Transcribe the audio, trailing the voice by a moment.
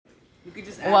You could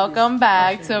just Welcome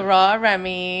back to Raw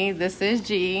Remy. This is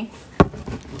G.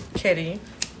 Kitty.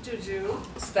 Juju.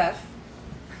 Steph.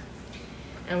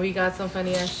 And we got some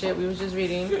funny ass shit. We was just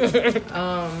reading. Like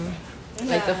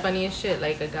the funniest shit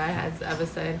like a guy has ever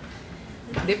said.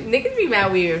 Niggas be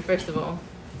mad weird, first of all.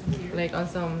 Like on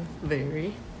some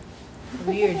Very.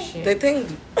 weird shit. They think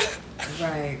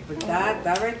Right, but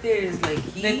that right there is like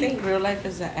they think real life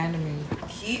is an anime.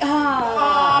 the anime.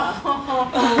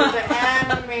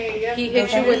 Yes, He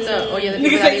hit you with the the Niggas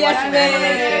people that say be yes, watching man.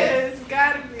 anime shit. It's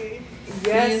gotta be.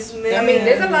 Yes, man. I mean,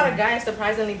 there's a lot of guys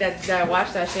surprisingly that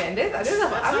watch that shit, and I know some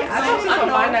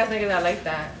fine ass niggas that like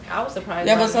that. I was surprised.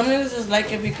 Yeah, but some niggas just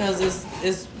like it because it's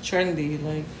trendy.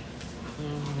 Like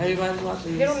everybody's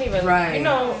watching. They don't even Right. you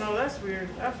know. No, that's weird.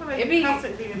 I feel like It be-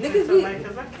 constantly niggas niggas be- like,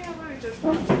 cause I can't really just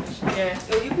watch that shit. Yeah.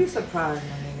 Yo, you be surprised,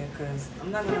 my nigga, because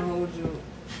I'm not gonna hold you.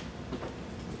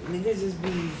 Niggas just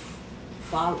be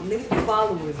niggas be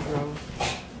followers, bro.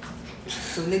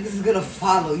 So niggas is gonna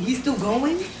follow. You still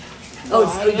going? Oh,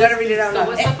 so you gotta read it out So loud.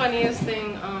 what's the funniest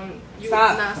thing?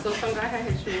 Stop. So some guy had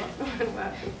hit you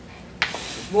up.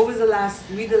 What was the last?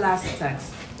 Read the last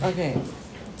text. Okay,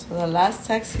 so the last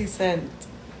text he sent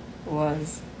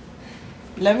was,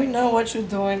 "Let me know what you're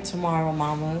doing tomorrow,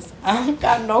 mamas. I don't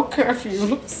got no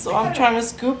curfew, so I'm trying to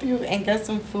scoop you and get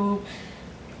some food,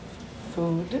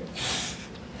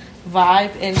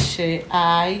 vibe and shit.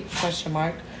 Question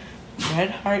mark, red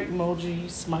heart emoji,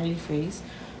 smiley face.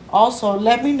 Also,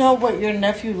 let me know what your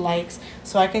nephew likes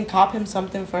so I can cop him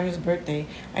something for his birthday.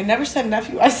 I never said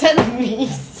nephew, I said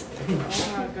niece.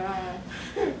 Oh my god.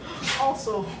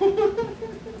 Also,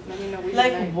 Let me know what you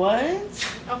Like what?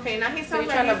 okay, now he So sounds he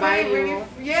like tryna he's buy really, you? really,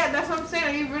 yeah, that's what I'm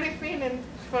saying. He's really feeling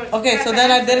for. Okay, so then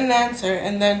I didn't answer,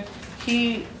 and then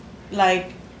he,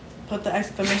 like, put the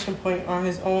exclamation point on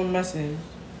his own message.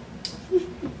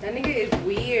 That nigga is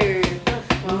weird.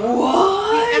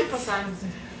 What? He emphasized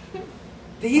it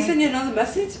Did he send you another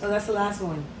message? Or that's the last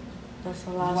one? That's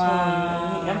the last Wow.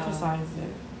 one, and he emphasized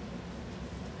it.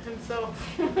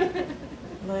 himself.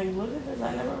 Like, look at this,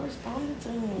 I never responded to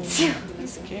him.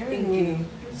 He's scaring Thank me. you.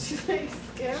 She's like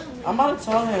scared me. I'm about to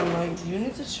tell him, like, you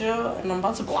need to chill, and I'm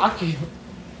about to block you.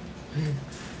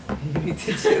 You need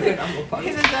to chill and I'm a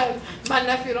He just said, my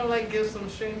nephew don't like gifts from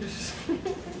strangers.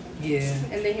 Yeah.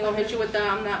 And then he gonna hit you with the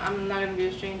I'm not gonna be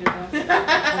a stranger though. You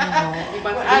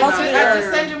about to I be just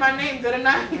my sent you my name, didn't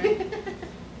I?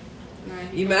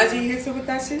 Imagine he hits her with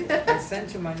that shit. I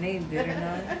sent you my name, didn't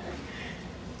I?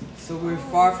 So we're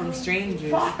far from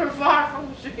strangers. Far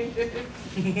from strangers.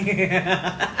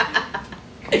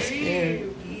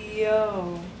 Scared.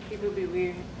 Yo. People be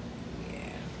weird. Yeah.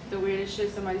 The weirdest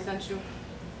shit somebody sent you.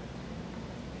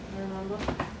 I remember.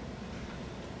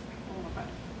 Oh my god.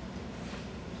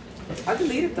 I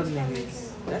deleted them niggas.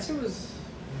 That shit was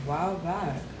a while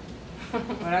back.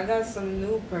 But I got some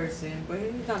new person, but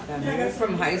he's not that nigga. He's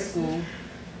from high school.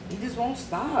 He just won't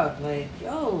stop. Like,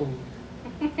 yo.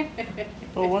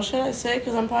 But what should I say?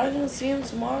 Because I'm probably going to see him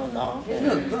tomorrow in the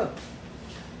office. Look.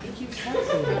 He keeps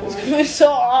texting. It's going to be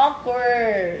so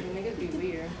awkward. Niggas be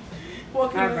weird.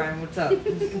 Hi, Brian. What's up?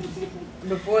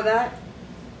 Before that,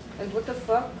 like, what the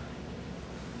fuck?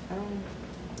 I don't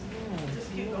know.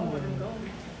 Just keep going and going.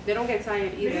 They don't get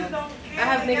tired either. Niggas don't I care.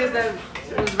 have niggas that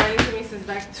was writing to me since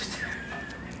back to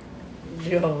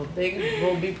Yo, they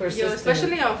will be persistent. yo,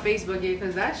 especially on Facebook, yeah,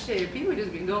 because that shit, people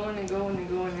just be going and going and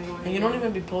going and going. And you don't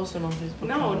even be posting on Facebook.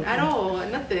 No, at all,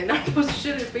 nothing. I post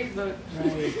shit on Facebook,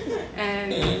 Right.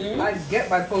 and I get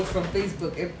my post from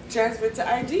Facebook. It transferred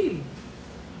to IG.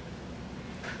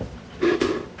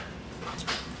 it's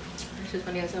just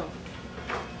funny as hell.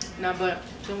 Nah, but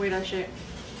some weird ass shit.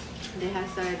 They had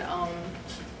said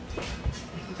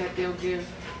that they'll give.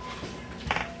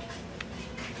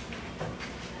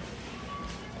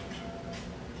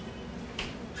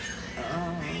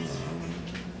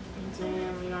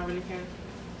 Damn, you not really care.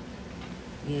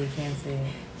 Yeah, you can't say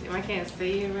it. I can't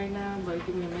say it right now, but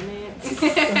give me a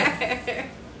minute.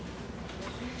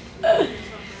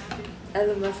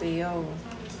 LMFAO.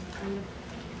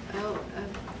 LMFAO.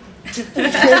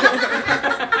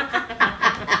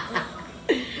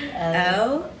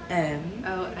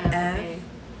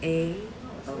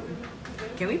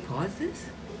 Can we pause this?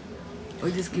 Or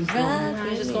just keep going?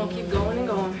 I'm just gonna keep going and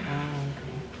going.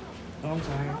 Oh, I'm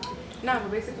sorry. No,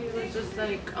 but basically it was just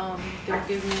like they'll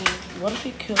give me. What if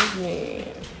he kills me?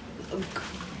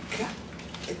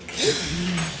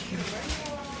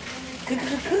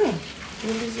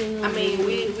 I mean,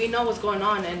 we know what's going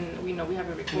on, and we know we have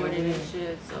it recorded and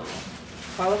shit. So.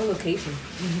 Follow the location.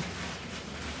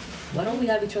 Why don't we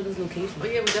have each other's location? Oh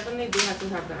yeah, we definitely do have to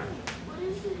have that.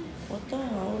 What the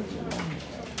hell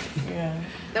is Yeah.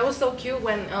 That was so cute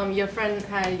when your friend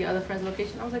had your other friend's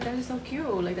location. I was like, that is so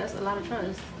cute. Like, that's a lot of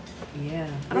trust. Yeah.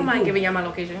 I don't mind giving y'all my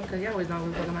location because y'all always know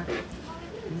where the fuck I'm at.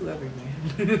 You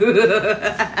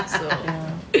everywhere. So,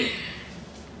 Yeah.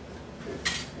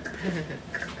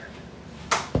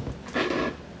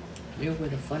 You're where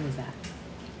the fun is at.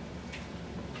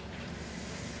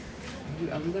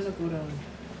 Are we gonna go to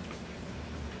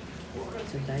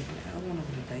Dykeman? I don't wanna go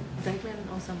to Dykeman. Dykeman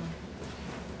or summer?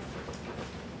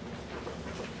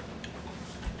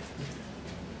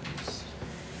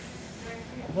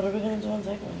 What are we gonna do on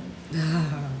Dykeman?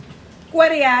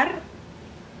 Cuerear.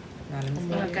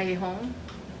 Callejón.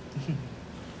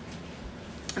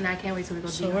 And I can't wait till we go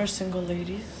So to we're single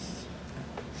ladies.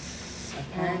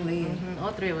 Apparently.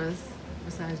 All three of us,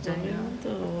 besides What are we Jenny. gonna do?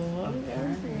 What are we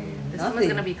gonna do? This Nothing. summer's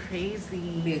gonna be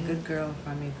crazy. Be a good girl,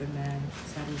 find me a good man,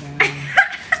 settle down.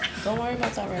 Don't worry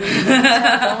about that right now.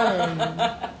 Let's have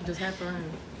fun. Just have fun.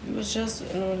 You was just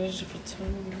in a relationship for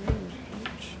 10 years,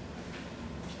 bitch.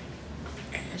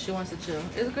 And she wants to chill.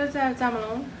 It's good to have time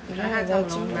alone. I Yeah, had time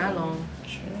that alone, too. not alone.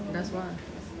 Sure. That's why.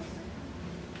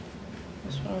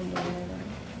 That's what I'm doing right now.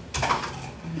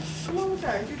 Come on with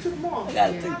that. You took them off. I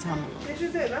gotta Yeah. take time alone. Yes, you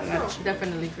did. Let's go.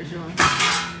 Definitely, for sure.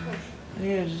 I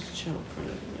need to just chill for a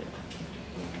little bit.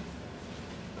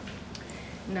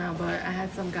 No, but I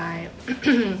had some guy.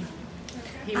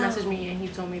 He messaged me and he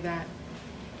told me that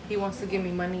he wants to give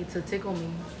me money to tickle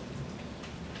me.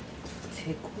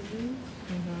 Tickle you?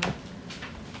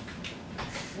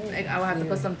 Like I would have to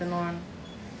put something on.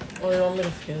 Oh, you want me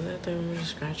to feel that? Then we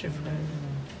just scratch your friend.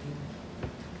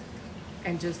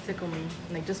 And just tickle me,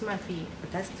 like just my feet.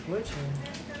 But that's torture.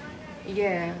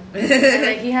 Yeah, and,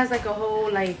 like he has like a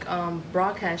whole like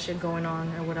broadcast shit going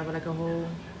on or whatever, like a whole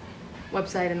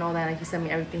website and all that. Like he sent me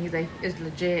everything. He's like, it's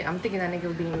legit. I'm thinking that nigga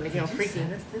was being like, freaky.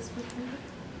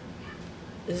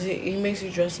 Is it? He makes you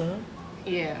dress up?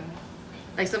 Yeah,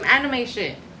 like some anime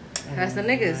shit. That's the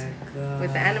niggas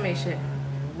with the anime shit.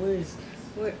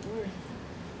 Where?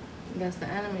 That's the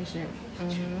anime shit.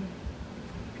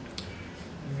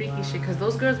 Freaky shit, cause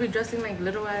those girls be dressing like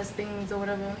little ass things or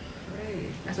whatever. Right.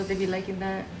 That's what they be liking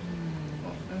that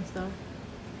and stuff.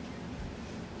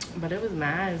 But it was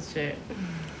mad as shit.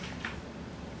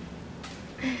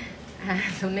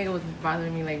 Some nigga was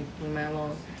bothering me like for mad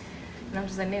long, and I'm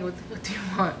just like, nigga, what the fuck do you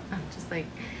want?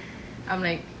 I'm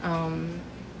like,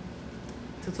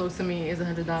 to talk to me is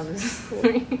 $100.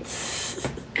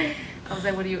 I was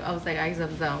like, what do you? I was like, I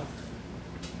accept out.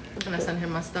 And I sent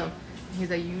him my stuff. He's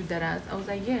like, you dead ass. I was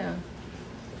like, yeah.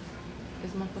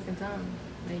 It's my fucking time.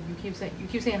 Like you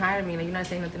keep saying hi to me. Like you're not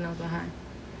saying nothing else but hi.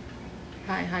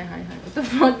 Hi. What the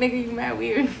fuck, nigga? You mad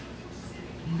weird.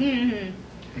 I'm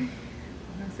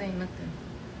not saying nothing.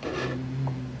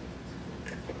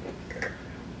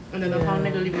 And then the whole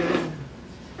nigga leave you alone.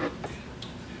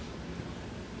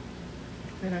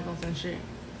 They're not gonna send shit.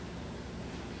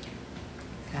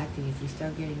 Kathy, if you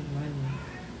start getting money,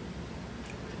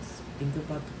 just think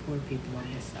about the poor people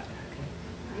on this side,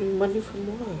 okay? Money from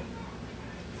what?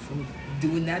 From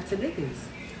doing that to niggas.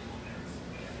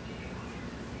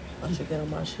 I should get on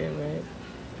my shit, right?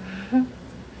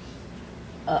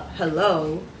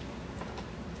 Hello?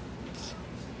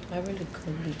 I really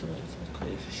could be doing some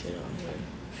crazy shit on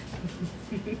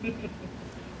here.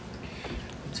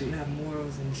 But you have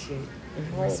morals and shit.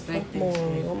 Oh, Respect fuck and morals.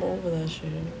 shit. I'm over that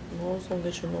shit. Morals don't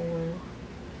get you nowhere.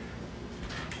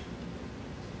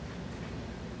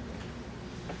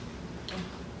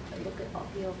 Look at all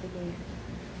the over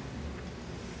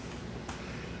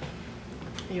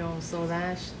Yo, so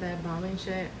that bombing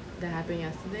shit that happened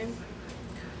yesterday,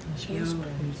 That shit was Yo.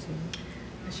 crazy.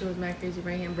 that shit was mad crazy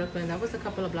right here in Brooklyn. That was a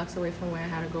couple of blocks away from where I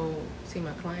had to go see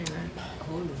my client at.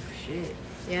 Holy shit.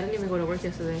 Yeah, I didn't even go to work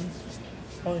yesterday.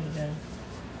 Oh, yeah.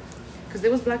 Because they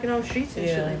was blocking out streets and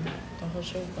shit Yeah. like that. The whole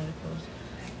shit was body closed.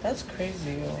 That's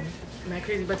crazy, yo. Mad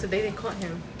crazy. But today they caught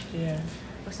him. Yeah.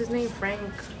 What's his name? Frank.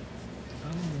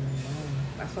 I don't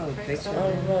know. I saw a Frank picture. I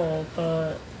Sullivan. don't know,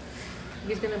 but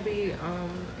He's gonna be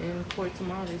in court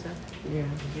tomorrow, they said. yeah.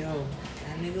 Yo,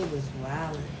 that nigga was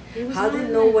wild. He was How did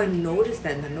wildin'. no one notice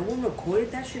that? No one recorded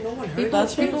that shit? No one heard People,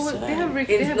 That's what people he was, said. they have, It's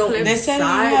they have no- clips. They said he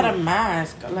Inside. had a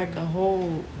mask, like a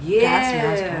whole gas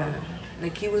mask Yeah. on.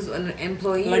 Like he was an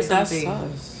employee or Like, that's something.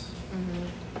 us.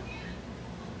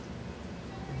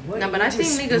 What? No, but You I've seen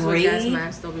just niggas with gas sprayed-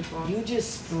 masks though before. You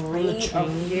just the sprayed a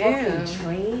train? Yeah. fucking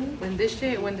train?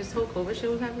 When this whole COVID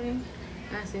shit was happening,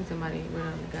 I seen somebody with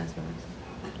a gas mask.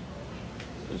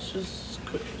 It's just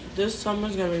this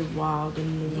summer's gonna be wild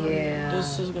in New York. Yeah.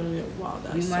 This is gonna be a wild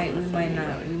ass We summer might for New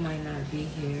York. be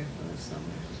here for the summer.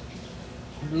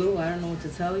 Blue, I don't know what to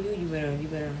tell you. You better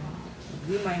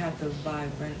We might have to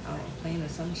rent out a plane or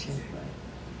some shit,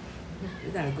 but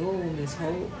we gotta go, Miss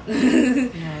Hope. Yeah,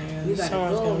 We the gotta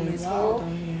summer's go, gonna be Miss wild Hope.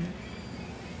 down here.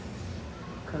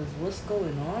 Cause what's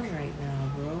going on right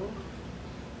now, bro?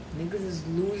 Niggas is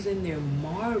losing their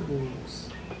marbles.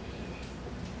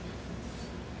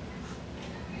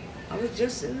 I was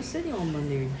just in the city on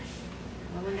Monday.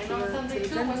 I went And on to Sunday the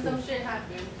too, when some dentist. shit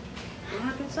happened. What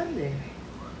happened Sunday?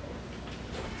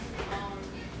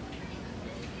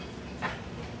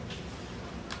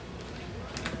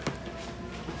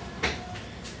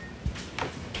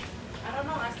 I don't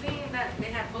know. I seen that they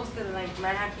had posted like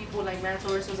mad people, like mad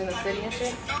tourists was in the city and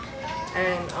shit,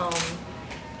 and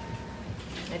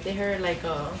like they heard like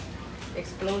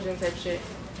explosion type shit.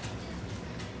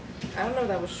 I don't know if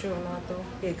that was true or not though.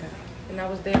 Yeah, God. And I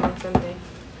was there on Sunday.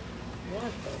 What the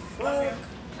fuck?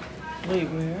 Wait,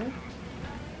 where?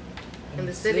 In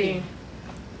the city.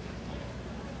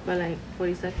 For like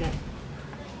 42nd.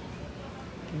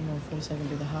 You know, for a second,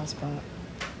 be the hot spot.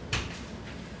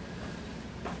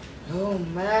 Oh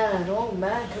man,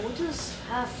 can we just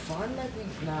have fun like we?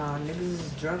 Nah, niggas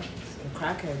is drunk and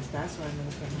crackheads. That's why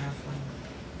niggas can't have fun.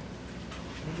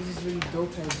 Niggas is really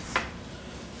dope heads.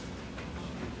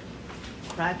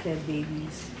 Crackhead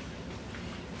babies.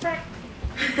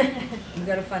 We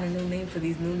gotta find a new name for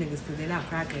these new niggas because they're not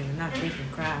crackheads. They're not taking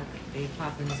crack. They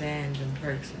popping Zans and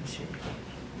perks and shit.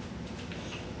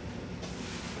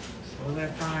 So we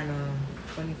gotta find a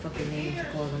funny fucking name to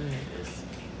call them niggas.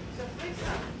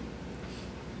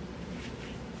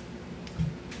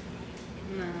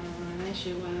 No, that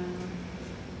shit was.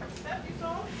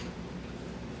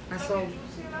 I saw.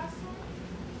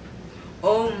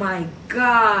 Oh my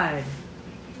god.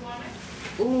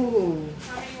 Ooh.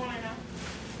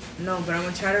 No, but I'm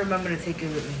gonna try to remember to take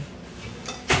it with me.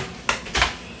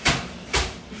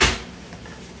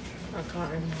 I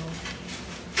can't remember.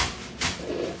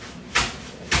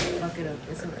 Fuck it up.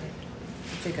 It's okay.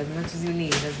 Take as much as you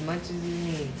need. As much as you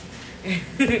need.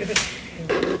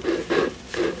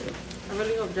 I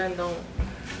really hope Jen don't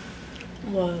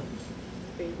What?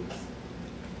 babies.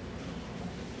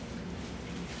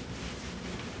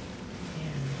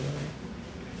 Yeah, boy.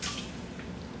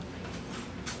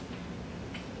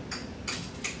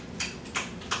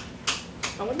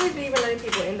 I wonder if they even letting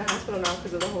people in the hospital now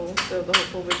because of the whole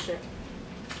COVID shit.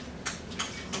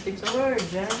 I think so. Word,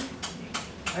 Jen.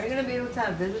 Are you gonna be able to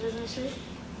have visitors and shit?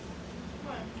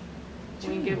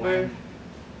 When you give birth.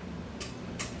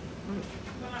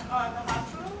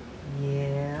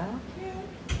 Yeah.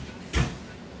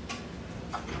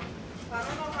 I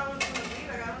don't know how it's gonna be.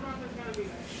 Like, I don't know if it's gonna be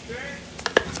like strict.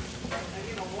 Like,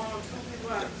 you know, 1 or 2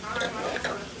 people at a time. I don't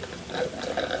know.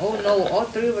 Oh no, all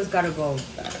three of us gotta go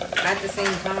at the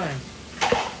same time.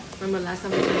 Remember last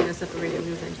time we made us separated,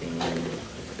 we was like, dang.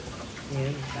 Yeah,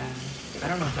 it was bad. I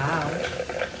don't know how.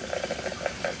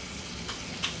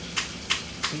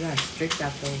 We got strict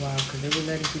after a while because they were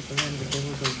letting people in, but they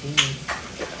were ODing.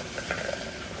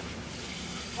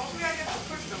 Hopefully I get to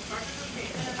push them. So I can just be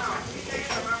in and out. Be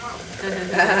taking them out.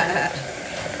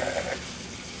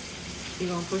 You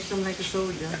gonna push them like a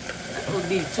soldier. Oh,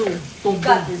 these two. Boom, boom.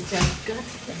 Got this, Jen. Got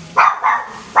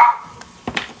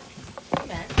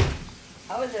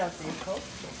How was it up there, Cole?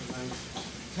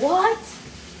 What?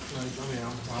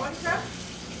 What's that?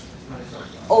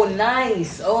 Oh,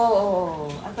 nice. Oh,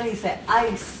 I thought he said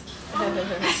ice.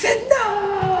 I said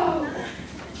no.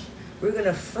 We're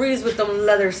gonna freeze with them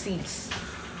leather seats.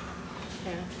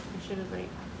 Yeah, I should have like.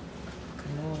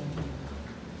 Come on.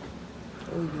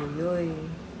 Oy, oy, oy. You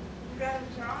got a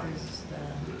job? What is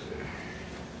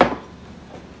that?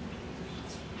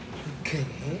 ¿Qué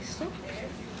es eso?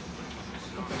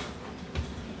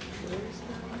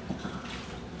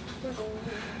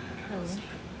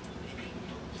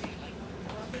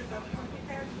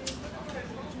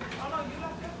 Oh, no, you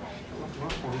left your phone.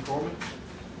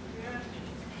 Yeah.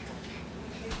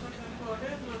 He's looking for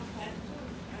his little phone, too.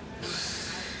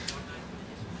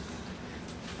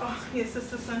 Oh, your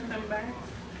sister sent them back.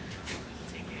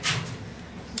 She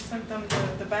sent them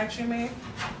the bag she made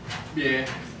Yeah.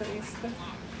 for Easter.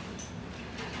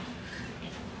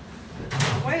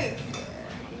 Wait,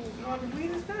 what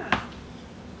weed is that? What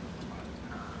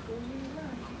weed is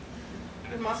that?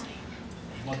 It must.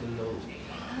 Mother load.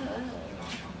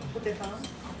 What they found?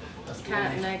 That's the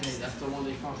Cat one next. That's the one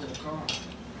they found in the car.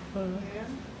 Yeah.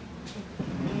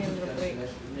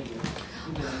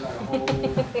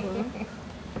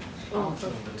 Oh,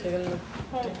 Take a look.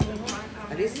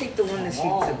 I didn't take the one that she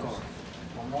took off.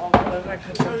 What if I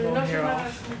cut your whole hair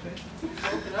off?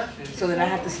 So then I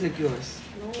have to snip yours.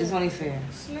 It's only fair.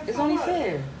 It's only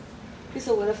fair. He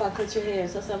said, what if I cut your hair?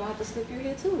 So I said, I'm gonna have to snip your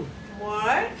hair too.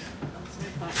 What?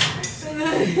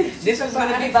 This was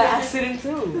gonna be by accident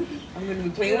too. I'm gonna be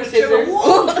playing with You're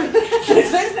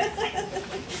scissors.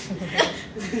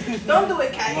 Don't do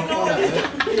it, Kat. You know what it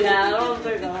is. Yeah, I don't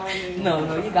think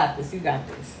No, you got this. You got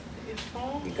this.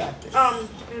 Phone? You got this.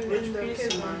 In the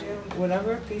kids' one, yeah.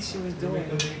 Whatever piece she was doing,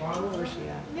 where was she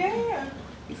at? Yeah.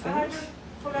 You I finished? just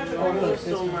forgot to Oh, bring look, it.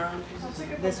 this one. I'll take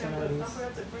it This from one, there, at but I least.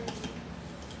 forgot to bring it.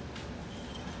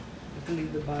 You can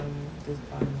leave the bottom, this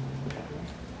bottom one, whatever.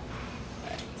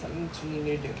 Alright, tell me what you need me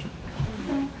to do.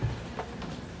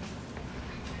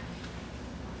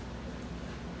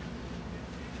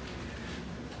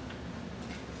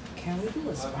 Can we do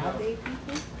a spa day,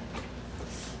 people?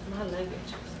 My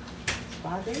luggage.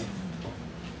 Spa day?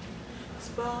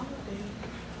 Spa day.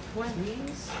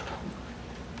 Please?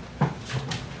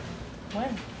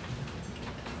 When?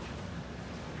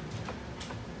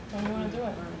 When you want to do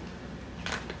it?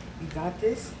 You got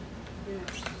this?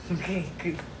 Yeah. Okay,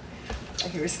 good. I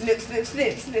hear snip, snip,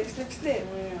 snip, snip, snip, snip.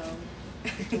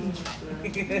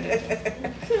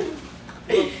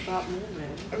 Well, stop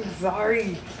moving. I'm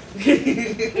sorry.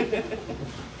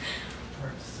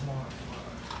 Work smart.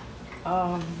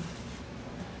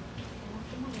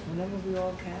 Whenever we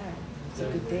all can. It's a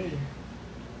good day.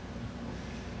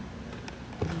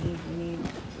 You need, you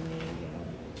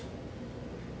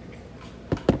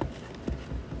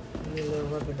need a little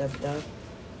rubber dub dub.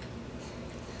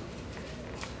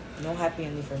 No happy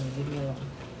ending for me. Leave me alone.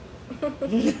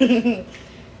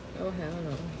 Oh, hell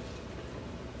no.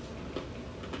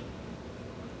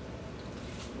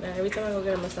 Now, every time I go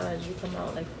get a massage, you come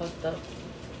out like fucked up.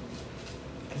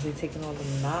 Because they're taking all the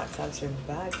knots out your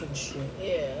back and shit.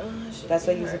 Yeah. That's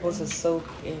why you're supposed to soak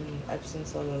in Epsom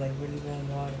salt or like really warm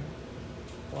water.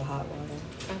 Or hot water.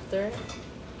 After it?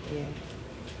 Yeah.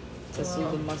 To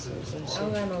soothe the muscles and I don't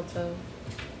shit. got no toe.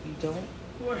 You don't?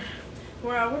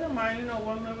 Where I wouldn't mind,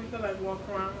 one that we could like walk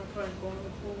around and like go in the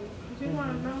pool. Cause you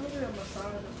want to know, look at that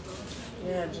massage and stuff.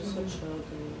 Yeah, just so chill,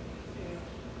 dude.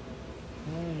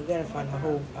 Yeah. We gotta find a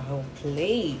whole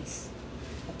place.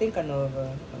 I think I know of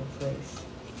a place.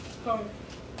 So,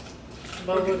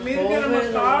 But for with me to get a COVID and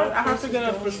massage, all I have to get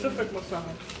a places specific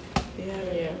massage.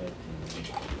 Yeah. Yeah.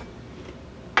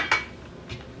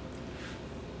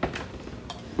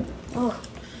 Oh,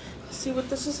 see what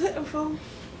this is hitting for?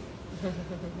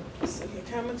 So you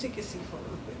come and take your seat for a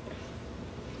little bit.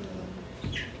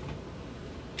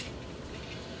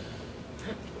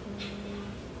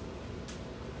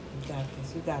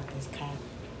 You got this, Kat.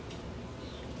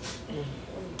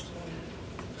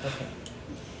 Okay.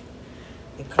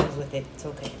 It comes with it. It's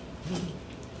okay.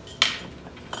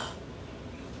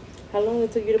 How long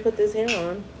it took you to put this hair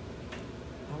on?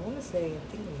 I want to say, I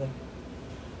think it was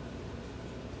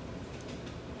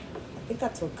I think I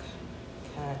took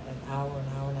Kat an hour and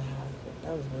a half. But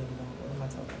that was really long. What am I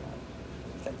talking about?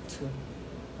 It's like 2.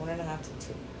 1.5 to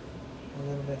 2. A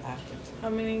little bit after 2. How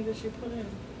many did she put in? I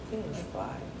think it was 5.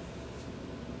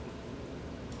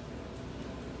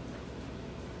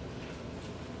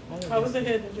 How was the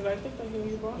hair? Did you like it? The hair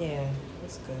you brought? Yeah,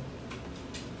 it's good.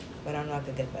 But I know I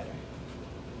could get better.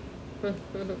 You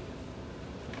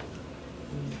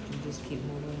just keep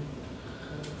moving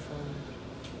forward.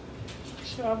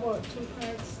 Sure, I bought 2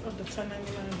 packs of the $10.99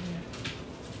 here.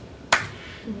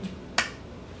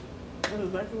 That's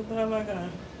exactly what the hell I got.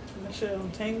 That shit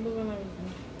untangled and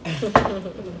everything. It was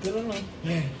good enough.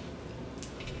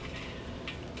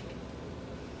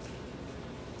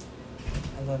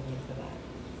 I love you for that.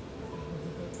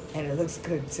 And it looks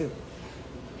good too.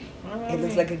 Alright. It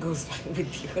looks like it goes fine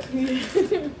with you.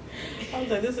 I was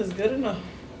like, this is good enough.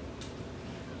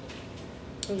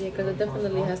 Yeah, because it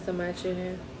definitely has to match your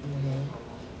hair. Mm-hmm.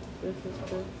 This is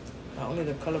good. Not only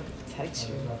the color, but the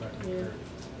texture. Yeah.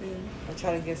 Yeah. I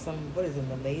tried to get some, what is it,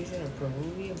 Malaysian or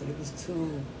Peruvian, but it was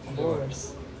too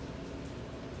coarse.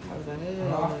 I was like,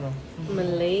 no.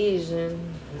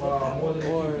 Malaysian. Or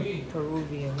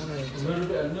Peruvian, one of the two.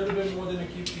 A little bit more than a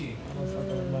QP. I don't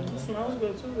fucking remember. It smells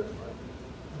good too.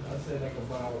 I say like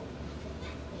about.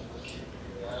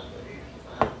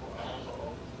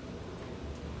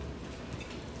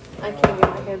 I can't get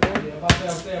my hair done. Yeah, I'm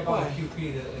saying about a QP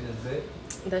in a zip.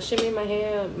 That shit made my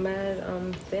hair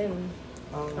mad thin.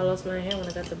 I Um, lost my hair when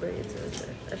I got the braids and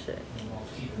shit. That shit.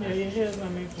 Yeah, your hair's gonna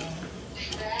make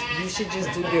one. you should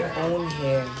just do your own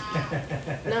hair.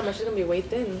 Nah, my shit's gonna be way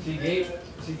thin. She gave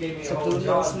me So a whole do no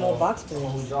jar small full. box A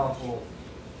whole braids. jar full.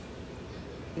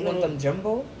 You want them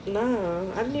jumbo? Nah,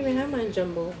 I didn't even have mine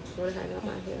jumbo when I got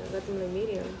my hair. I got them like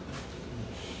medium.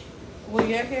 Well,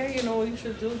 your hair, you know what you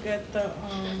should do? Get the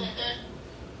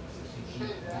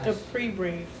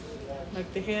pre-braid.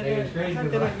 Like the hair Nigga, that it's crazy I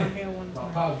did 'cause it in my hair one My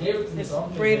time. pop gave it to me, It's so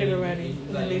I'm braided thinking, already.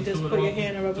 like, And they you just do it put your on- hair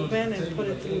in a rubber do band take and put it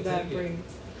like, through take that it. braid.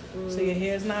 So your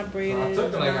hair is not So braided, I it's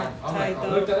took it like, not I'm like, tied I up.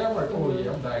 looked at it, I'm like, oh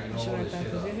yeah, I'm bagging Shit all like this that, shit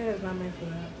because up. your hair is not made for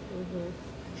that.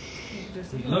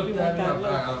 Just He you looked want at me, that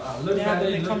look. I looked Yeah, at but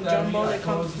it, they he come looked at me, jumbo, I they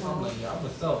come closed it, I'm small. like, yeah, I'm gonna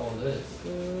sell all this. I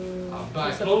It's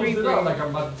a closed it pre-braid. up like I'm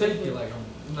about to take it, like I'm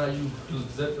not you to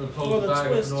zip and close Well, the the bag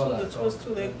twist and all too, that. the twist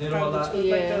too. They did all have the that. twist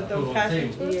Yeah. like Put it the on the passion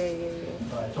table. twist. Yeah, yeah, yeah.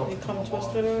 So I told They him, come "Come on,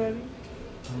 twisted Mom." already.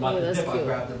 I'm about Oh, to that's dip, I cute.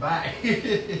 grabbed the bag.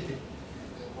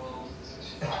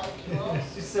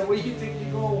 She said, where you think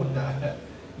you're going with that?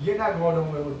 You're not going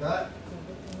nowhere with that.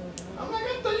 I'm like,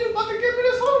 I thought you were about to give me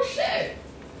this whole shit.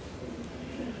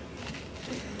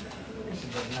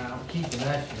 She's like, nah, I'm keeping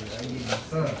that shit. I need my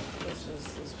son. This is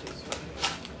this piece right here.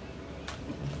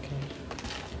 Okay.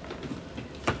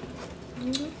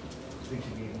 Think she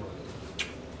gave me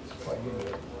quite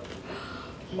good.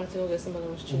 I'm about to go get some of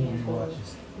those chicken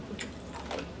balls.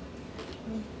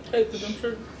 Hey, cause I'm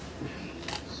sure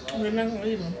they're not gonna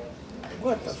eat them.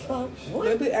 What the fuck?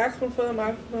 They be asking for them,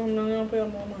 asking for them, no, they don't pay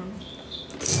them no money.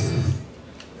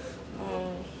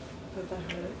 Did that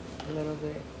hurt? A little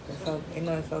bit. It felt,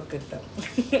 it felt good though.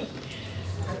 That shit,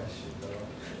 though.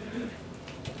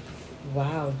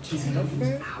 Wow,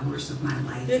 Jennifer. Hours of my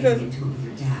life Yeah, getting into it with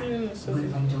your dad. Yeah, What so-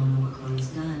 if I don't know what Chloe's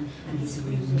done and he's a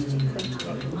real millionaire and not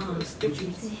your mom, which makes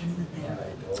him the Yeah, better. I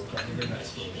know. Okay, you're nice,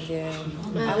 bro.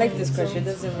 Yeah. I like this crush. It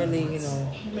doesn't really,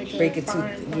 Make break it too.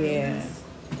 fine. Yeah.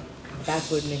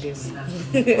 Backward niggas.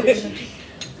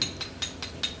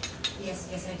 Yes,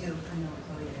 yes, I do. I know what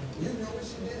Chloe did. You know what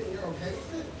she did and you're okay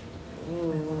with it?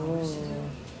 Ooh.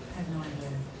 I have no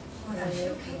idea. Oh my gosh, she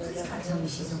okay? Please God tell me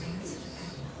she's okay. I'm such a bad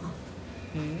mom.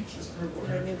 Hmm? She's purple.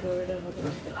 I need to go rid of Oh, it.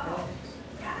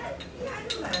 yeah, I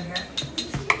knew about her hair.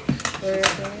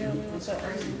 So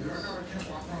crazy. You're not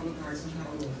careful. I'll probably card some kind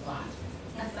of little thought.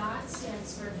 A thought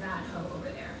stands for that hoe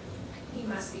over there. He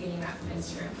must be getting that from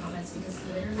Instagram comments because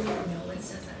literally no one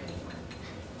says that anymore.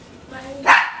 But I mean, he's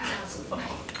absolutely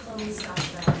right. Chloe's got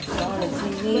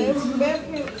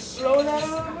Slow that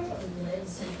on.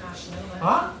 lives in Fashion Nova.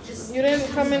 Huh? Just You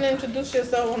didn't come in and introduce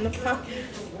yourself on the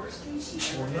podcast. the worst thing she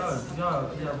Well,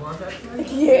 ever y'all broadcast tonight?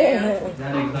 Yeah.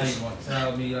 That nigga not even gonna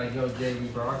tell me like, yo, Jay, we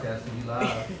broadcasting, you live.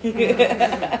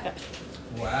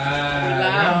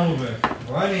 Wow, you're moving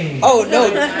funny.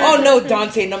 Oh no,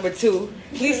 Dante #2.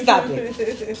 Please stop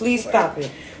it. Please stop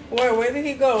it. Where did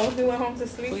he go? He went home to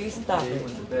sleep. Please stop Jay it.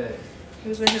 went to bed. He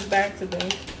was in his bag today.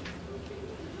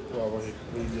 What he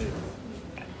did?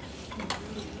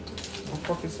 I'm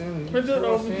fucking saying. Put it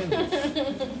over.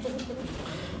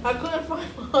 I couldn't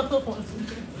find my other one.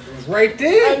 It's right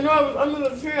there. I know I was under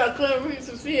the tree. I couldn't reach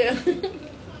to see it.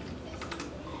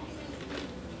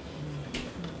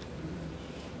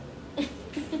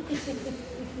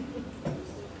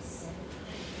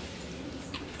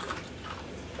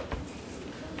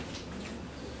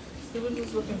 He was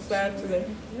just looking sad today.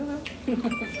 You know? Ooh,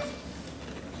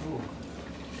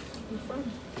 You're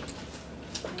fine.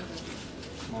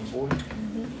 my boy.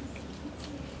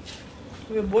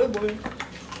 Your boy.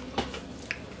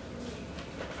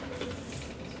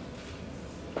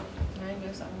 I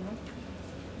guess I don't know.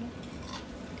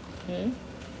 Hmm?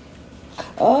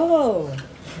 Oh.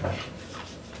 I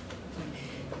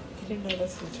didn't know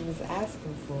that's what you was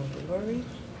asking for. Worry?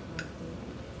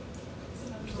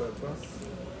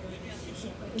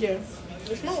 Yeah.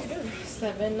 It smells good.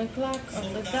 7 o'clock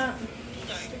on the dot.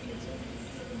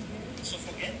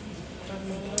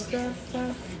 I'm on the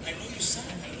desktop.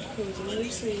 Who's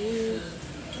Lucy?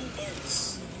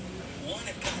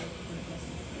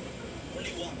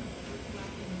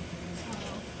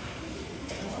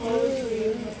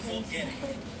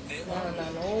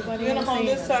 Nobody You're gonna hold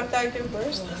wanna this say so after I give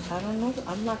birth? I don't know.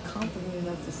 I'm not confident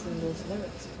enough to sing those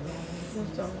lyrics, bro.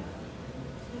 What song?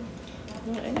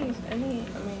 no, any, I mean,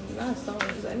 not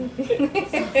songs, anything.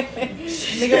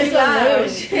 Nigga, It's loud.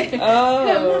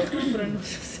 Oh. But I know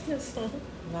sing a song.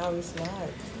 Now he's not.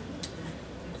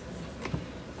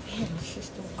 Damn, is she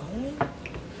still going? The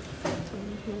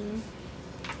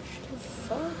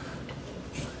fuck?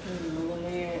 Another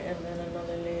layer and then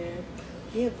another layer.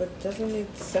 Yeah, but doesn't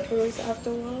it separate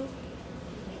after a while?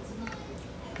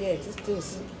 Yeah, just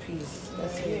this piece.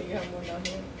 That's Yeah, it. you have more down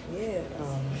here. Yeah.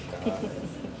 Oh my god.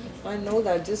 I know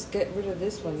that. Just get rid of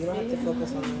this one. You don't have to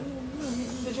focus on that.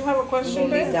 Did you have a You question, don't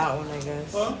need babe? that one, I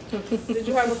guess. Did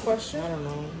you have a question? I don't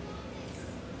know.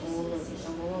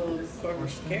 Or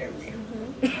scared me.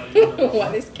 Why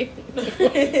they scared?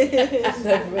 That's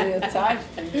really attached.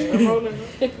 I'm rolling.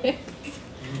 I'm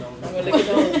gonna look at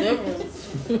all the difference.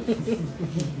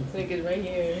 Niggas right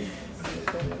here.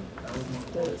 That was my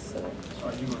fault. This, so.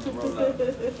 Are you gonna roll up?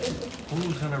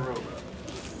 Who's gonna roll up?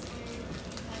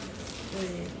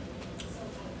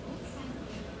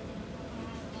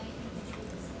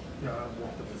 Yeah, I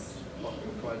walked up this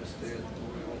fucking flight of stairs. Oh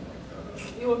my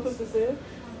god. You want to put this in?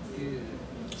 Yeah.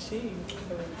 Jeez,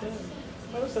 very good.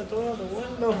 I was going to throw out the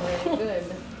window. Very good.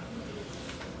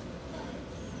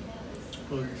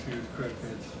 All you see is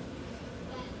crackheads.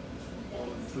 All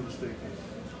through the staircase.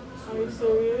 Are you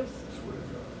serious? Swear to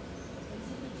God.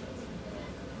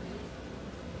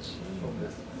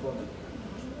 From the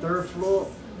third floor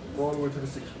all the way to the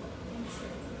sixth floor.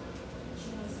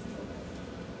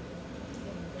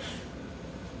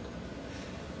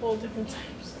 All different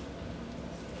types.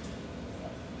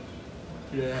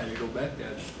 Yeah, I had to go back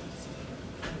there.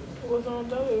 What's on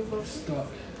the other floor? Stuck. On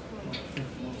the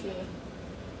fifth floor.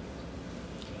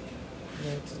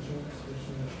 Yeah.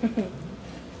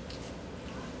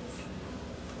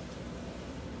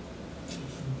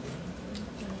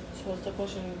 So what's the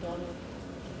question you got?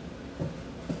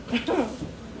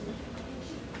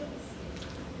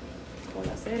 Well,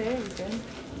 I said everything.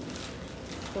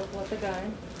 Spoke about the guy.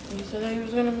 You said that you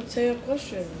was gonna say a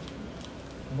question.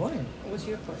 What? What's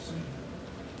your question?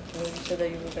 Well, you said that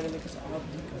you were gonna make us all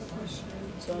think of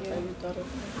questions. So I thought you thought of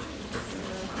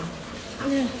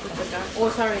With the guy. Oh,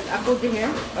 sorry. I pulled your hair.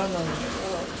 Oh no,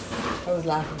 I was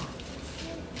laughing.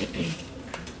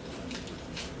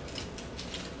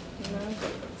 No.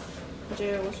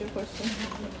 Jared, what's your question?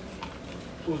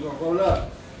 Who's gonna roll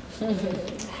up?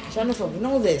 Jennifer, we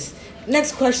know this.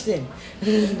 Next question.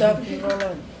 Stop, you roll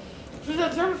on. She's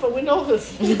not Jennifer, we know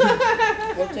this.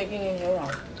 We're taking your hair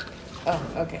out. Oh,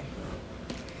 okay.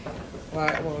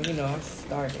 Well, you know, I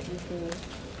started.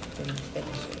 Didn't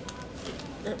finish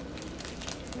it.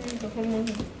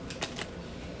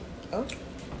 Oh,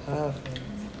 perfect.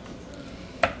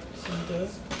 She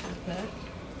does. Back.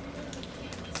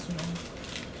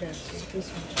 Yes, this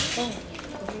one. Oh,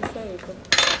 what did you say?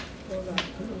 Roll on.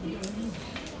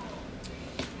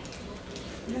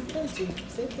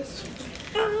 Save this.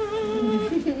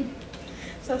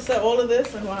 So I said all of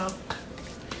this and wow.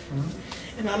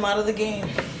 And I'm out of the game.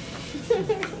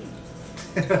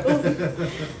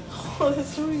 Oh,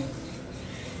 that's sweet.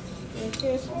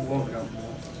 Okay. I'm walking out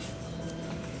more.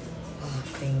 Oh,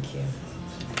 thank you.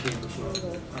 I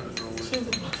don't know what.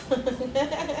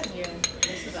 Yeah.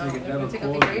 This is This out. nigga We're never gonna take out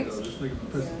called the me grapes. though. This nigga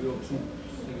pissed me off too.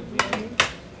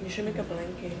 You should make a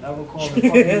blanket. Never called me.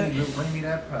 Fuck you, bring me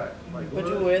that pack. Like, Would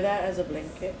you what? wear that as a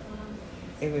blanket?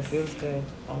 If it feels good.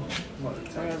 Oh, Mother Or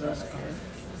as text a that.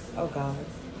 scarf? oh God.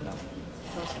 No.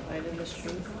 Outside in the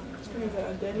street?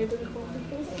 Daddy didn't call me.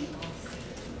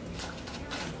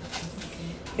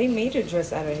 They made a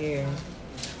dress out of hair.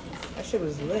 That shit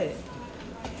was lit.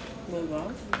 Move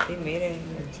on. They made a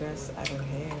dress out of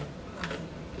hair.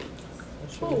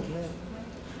 That shit was lit.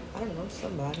 I don't know,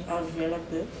 somebody. Out here like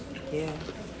this? Yeah.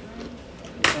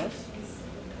 Yes.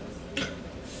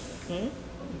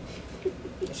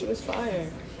 That shit was fire.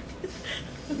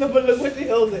 No, but look what she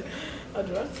holds it. A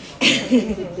dress.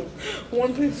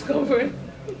 One piece covering.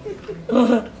 I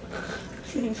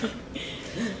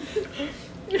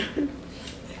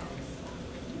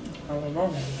don't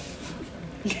know.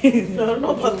 I don't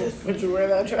know about this. Would you wear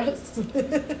that dress?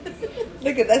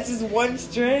 Look at that's just one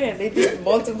strand. They did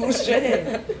multiple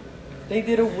strands. They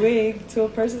did a wig to a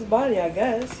person's body, I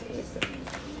guess.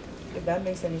 If that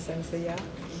makes any sense to y'all.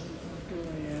 Oh,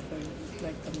 yeah,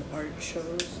 like the art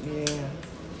shows. Yeah.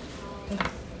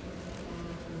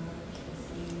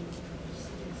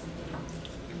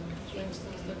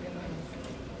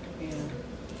 Yeah.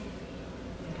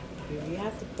 If you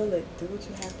have to pull it, do what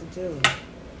you have to do.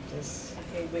 Just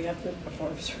Okay, we have to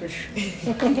perform surgery.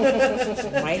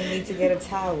 might need to get a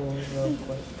towel real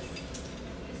quick.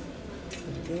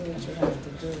 Do what you have to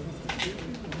do.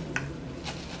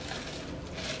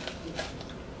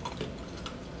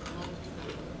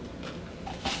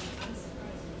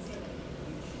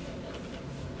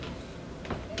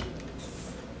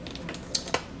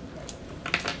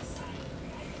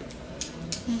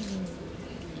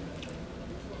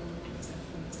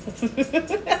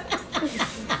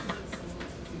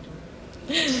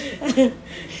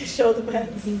 Show the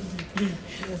pants.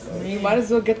 You might as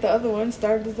well get the other one.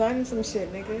 Start designing some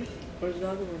shit, nigga. Where's the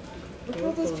other one? Look at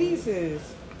all those pieces.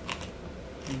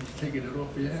 You taking it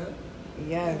off your head?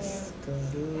 Yes,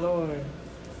 cause Lord.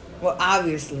 Well,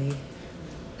 obviously. So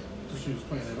she was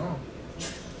putting it on.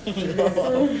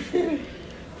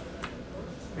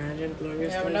 Imagine Gloria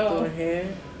Never starts know. doing hair.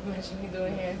 Imagine me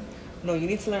doing hair. No, you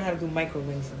need to learn how to do micro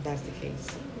wings if that's the case.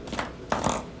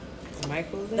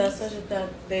 Micro. That's such a that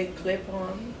they clip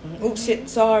on. Oh shit!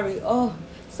 Sorry. Oh,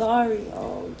 sorry.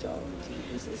 Oh, Joe.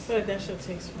 I feel like that shit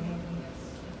takes forever.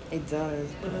 It does,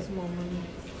 But it's more money.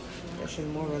 that shit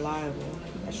more reliable.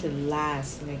 That shit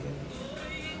last, nigga.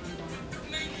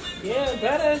 Yeah,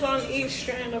 better is on each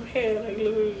strand of hair. Like,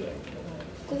 literally,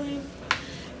 like, clean.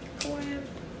 If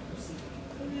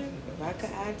I could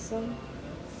add some,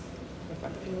 if I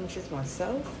could do them shits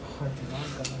myself, oh my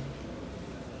god.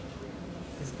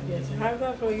 It's gonna Yeah, be to have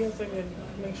that for you, have to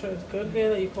make sure it's good hair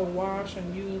that you can wash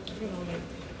and use, you know, like,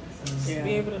 Yeah.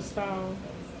 be able to style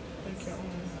like your own.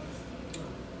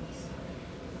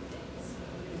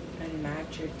 And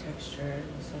match your texture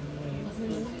in some way.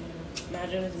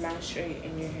 Imagine it's mad straight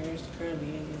and your hair is curly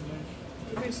and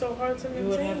It'd be so hard to you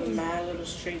would have maintain. mad little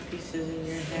straight pieces in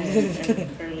your head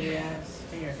and curly ass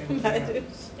hair. Imagine.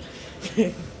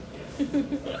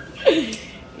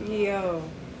 Yo.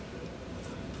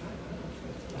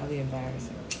 That'd be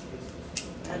embarrassing.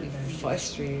 That'd be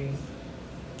frustrating.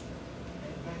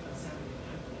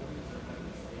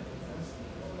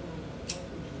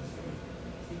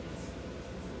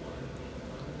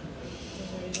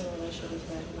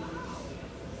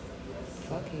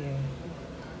 Fuck yeah.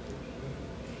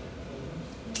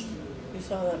 You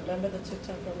saw that? Remember the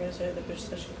TikTok from yesterday? The bitch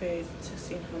said she paid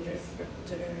 $1,600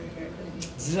 to get her hair done.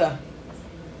 Zuh.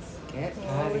 Get Well,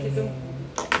 out of what'd you do? here.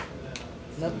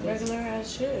 Nothing. Regular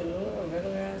ass shit.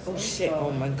 Regular ass. Oh shit,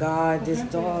 oh my god, this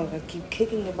dog. I keep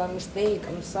kicking it by mistake.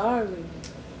 I'm sorry.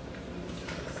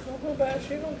 Don't feel bad.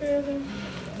 She don't care then.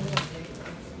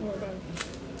 Don't worry about it.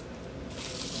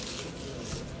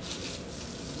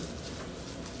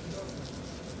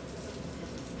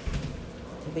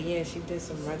 But yeah, she did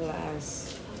some regular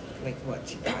ass, like what?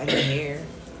 She got in her hair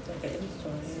Like an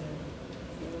install, yeah.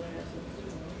 Regular ass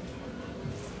install.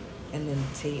 and then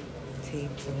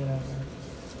tapes or whatever.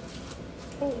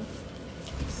 Oh,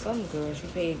 Some girl, she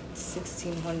paid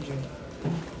 $1,600.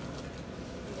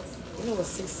 You know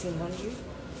what's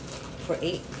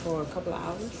 $1,600 for a couple of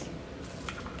hours?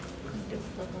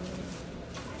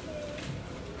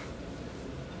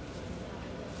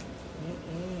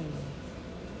 Mm-mm.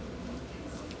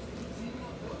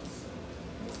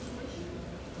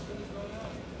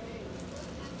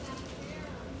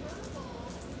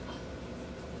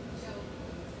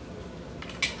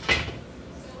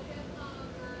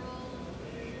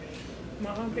 my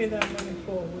aunt paid that money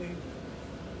for a wig.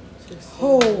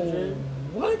 Oh,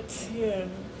 what? Yeah,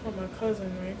 for my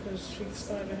cousin, right? Because she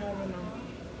started having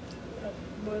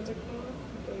what's it called?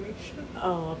 Alopecia.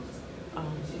 Oh,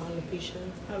 alopecia.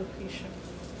 Alopecia.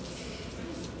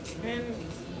 And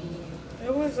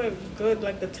it was a good,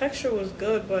 like the texture was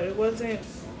good, but it wasn't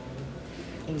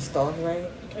Installed right?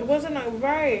 like,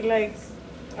 right. Like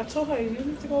I told her, you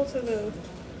need to go to the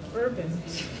urban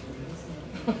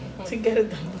to get it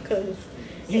done because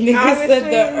You niggas obviously said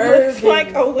the it looks urban.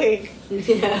 like a wig.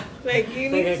 Yeah. Like you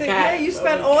Like need a to, cat. yeah, you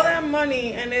spend all that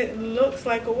money and it looks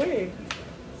like a wig.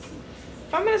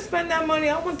 If I'm gonna spend that money,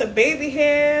 I want the baby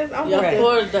hairs. I Yeah, want Right.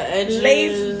 for the edges. the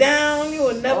lace down. You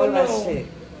will never All know. that shit.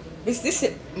 Bitch, this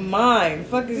shit mine.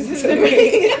 Fuck is it to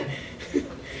me?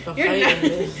 The You're height not- of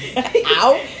this.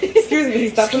 Ow! Excuse me,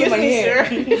 stop pulling my hair.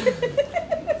 sir.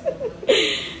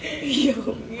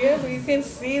 Yo. Yeah, but you can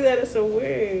see that it's a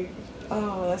wig.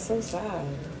 Oh, that's so sad.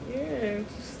 Yeah,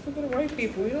 stupid white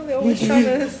people. You know they always trying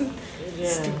to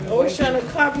Yeah.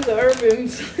 copy the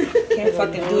urbans. Can't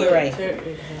fucking do it right.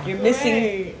 You're missing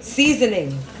Right.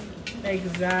 seasoning.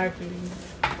 Exactly.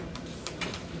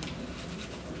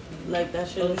 Like that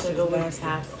shit Oh, looks this like a is wig nasty.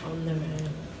 tap on their head.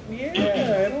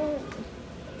 Yeah, I don't.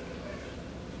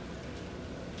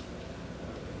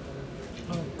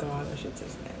 Oh god, that shit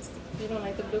tastes nasty. You don't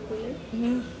like the blue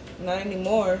Kool-Aid? Not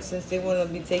anymore, since they want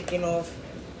to be taking off.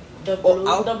 The Oh, blue,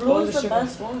 out the blue is all the the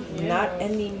best one. Yeah. Not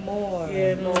anymore.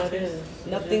 Yeah, No, it is.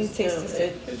 Nothing It is tastes the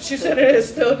still- same. She said it is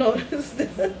still noticed.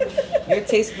 Your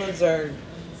taste buds are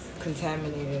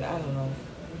contaminated. I don't know.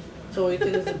 So what do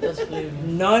you think is the best flavor?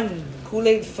 None.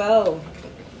 Kool-Aid fell.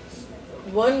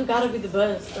 One gotta be the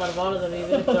best out of all of them,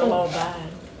 even if they're all bad.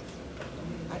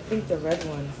 I think the red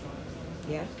one.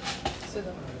 Yeah. So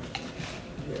the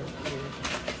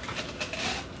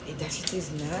Hey, that shit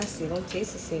tastes nasty. It don't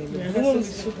taste the same. The Yeah, blue that's one what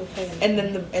was super cold. and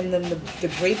then the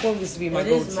grape one used to be my It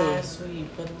is go-to. mad sweet,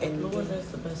 but the And blue one the- is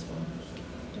the best one.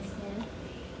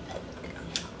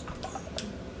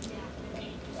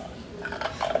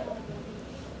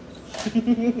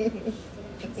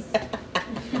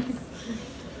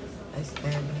 I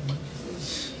stand by my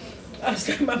decision. I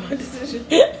stand by my decision.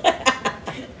 Which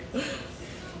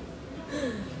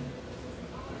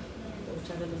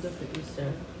I gonna do for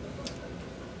Easter?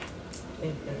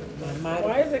 My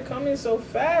Why is it coming so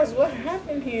fast. What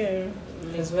happened here?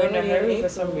 Because we're in a hurry for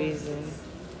some April. reason.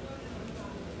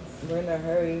 We're in a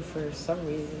hurry for some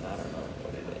reason. I don't know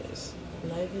what it is.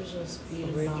 Life is just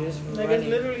speeding We're by. just Like, running. it's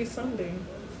literally Sunday.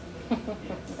 I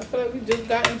feel like we just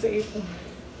got into April.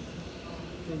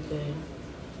 Good day.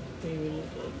 They really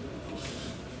good.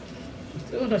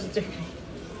 Still not sticky.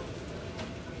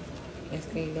 Next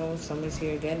thing you know, summer's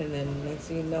here again, and then next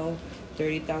thing you know,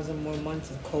 30,000 more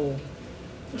months of cold.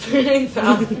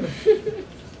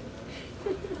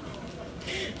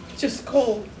 Just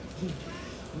cold.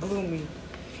 Gloomy.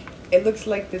 It looks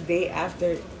like the day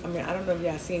after. I mean, I don't know if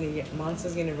y'all seen it yet.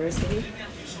 Monsters University.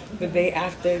 The day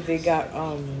after they got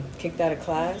kicked out of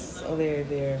class or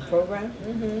their program,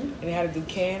 and they had to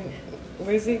do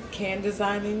what is it? Can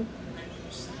designing.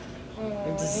 It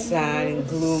was just sad and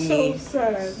gloomy. So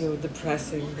sad. Yo,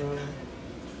 depressing, bro.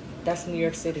 That's New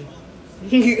York City.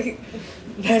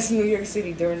 That's New York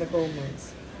City during the cold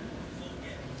months.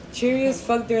 Cheery as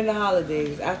fuck during the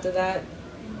holidays. After that,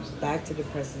 back to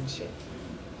depressing shit.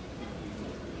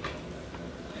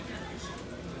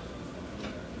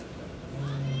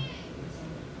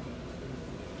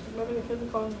 Maybe the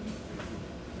physical.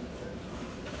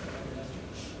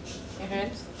 It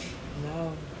hurts?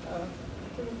 No. Oh.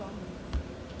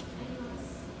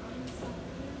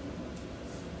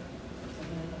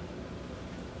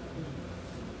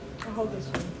 I'll hold this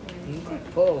one. You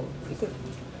could pull. You could.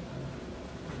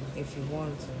 If you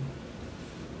want to.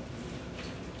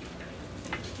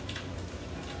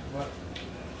 What?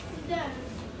 Dad,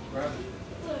 Grab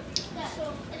look, Dad,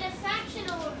 so the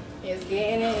fractional. It's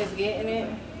getting it. It's getting it.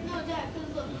 No, Dad,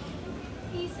 because look,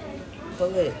 he said.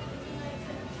 Pull it.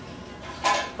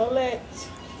 Pull it.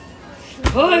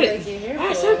 Pull Like it! your hair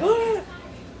I said pull. pull it!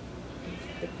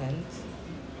 Depends.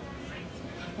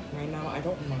 Right now, I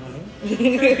don't mind.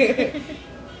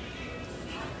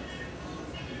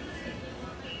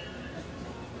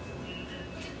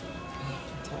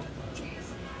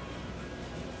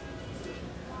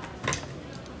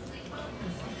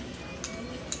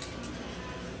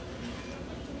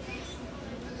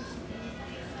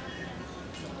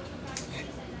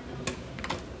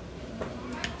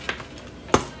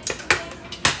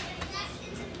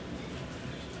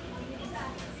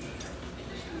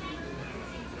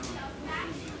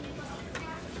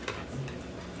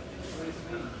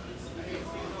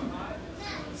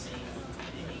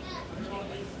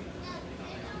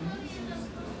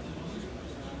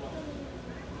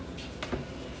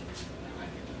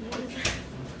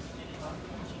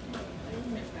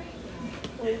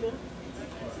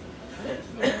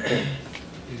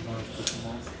 He's going to put them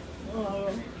on. Oh,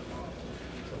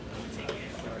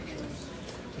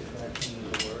 Get back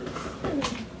into the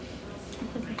word.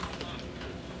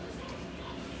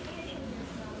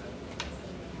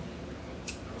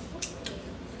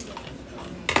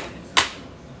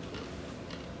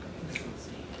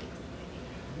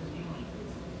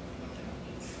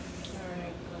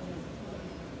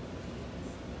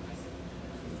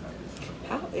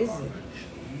 How is it?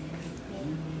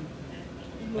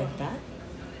 Like that?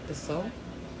 The sew?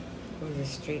 Or is it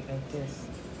straight like this?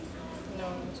 No,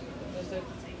 it's like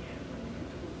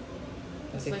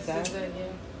it's like Zigzag? zigzag,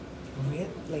 yeah. Real?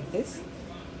 Like this?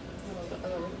 No, the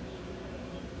other way.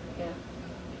 Yeah.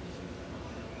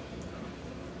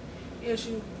 yeah,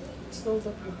 she slows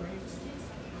up your brains.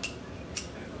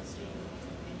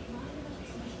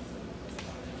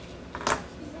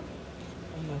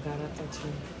 Oh my god, I thought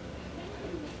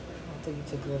you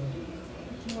took little.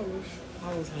 I wish.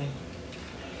 I was like,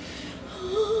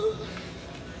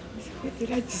 what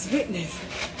did I just witness?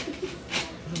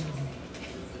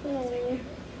 Oh,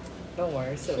 Don't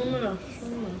worry, soon so enough.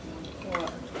 Soon enough.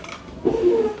 What?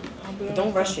 I'll be but on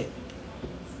don't rush time. it.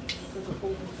 There's a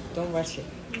pool. Don't rush it.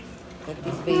 Let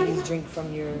these babies drink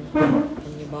from your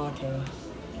bottle.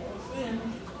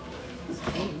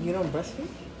 You don't breastfeed?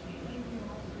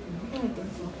 I don't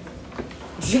think so.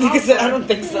 Nigga said, I don't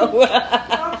think so.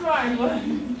 I'm trying, but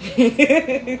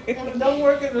if it don't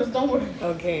work, it just don't work.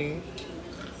 Okay.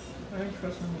 I ain't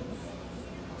trusting it.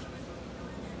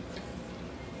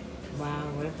 Wow,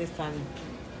 what if this time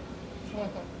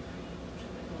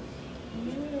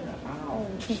Yeah,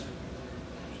 ouch.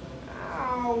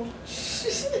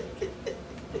 Ouch.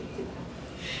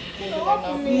 Get off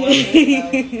of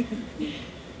me.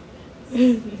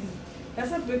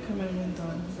 That's a big commitment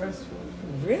on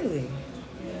breastfeeding. Really?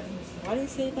 Yeah. Why do you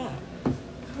say that?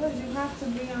 Because you have to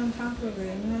be on top of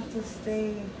it. You have to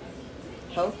stay,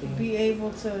 Healthy. be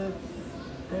able to,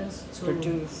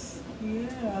 Produce.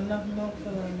 yeah, enough milk for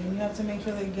them. And you have to make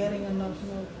sure they're getting enough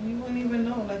milk. You wouldn't even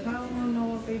know. Like, how do I know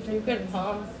what they drink? You could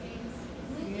pump.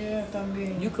 Yeah,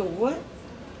 también. You could what?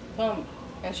 Pump.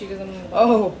 And she gives him the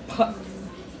Oh, pump.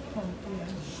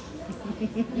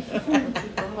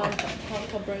 pump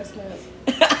her breast milk.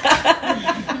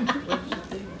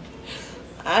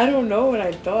 I don't know what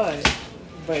I thought,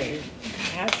 but it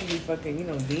had to be fucking,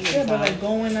 demon Yeah, but like time.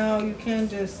 going out, you can't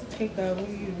just take that with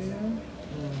you, you know?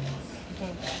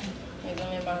 There's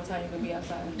only amount of time you can be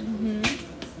outside. Mm-hmm.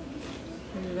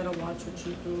 You gotta watch what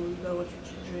you do. You gotta watch what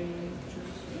you drink.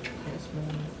 Just this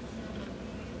moment.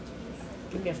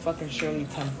 Give me a fucking Shirley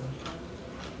Temple.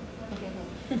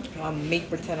 I'll make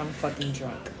pretend I'm fucking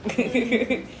drunk.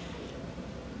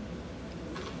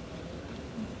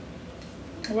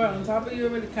 Well, on top of you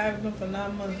already carried them for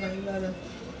 9 months, now you gotta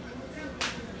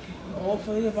all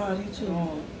for your body too.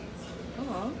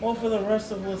 Aw. All for the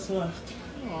rest of what's left.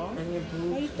 Aw. And your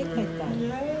boobs. Why you think like that?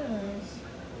 Yes.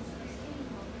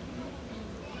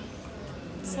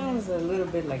 Sounds a little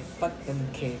bit like fuck them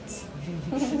kids.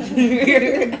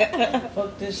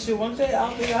 Fuck this shit. Once they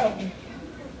out, they out.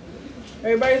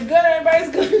 Everybody's good,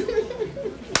 everybody's good.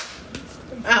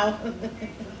 Ow.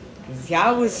 'Cause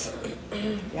y'all was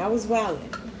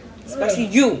wildin'. Especially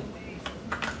you.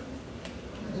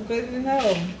 It's crazy as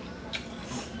hell.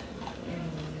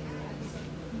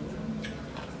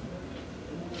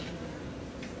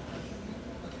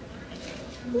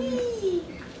 Wee.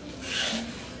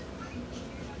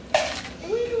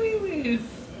 Wee.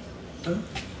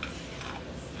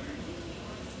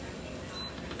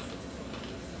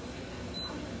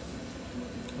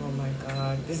 Oh my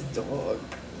god, this dog.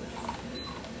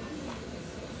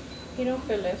 You don't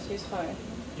feel it. She's fine.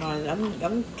 No,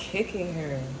 I'm kicking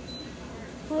her.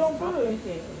 Who don't feel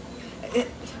it?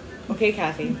 Okay,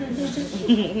 Kathy. Yeah.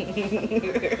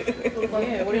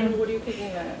 What are you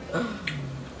picking at?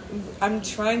 I'm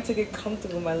trying to get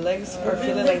comfortable. My legs are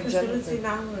feeling like Jennifer.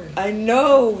 I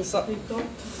know. So,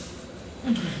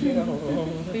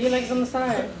 Put your legs on the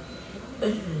side.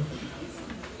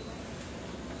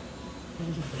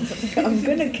 I'm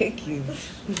gonna kick you.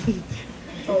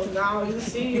 Oh, now you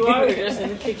see, you are just in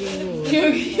the kicking mood.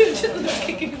 You're just in the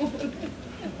kicking mood.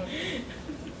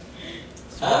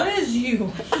 What is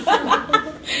you?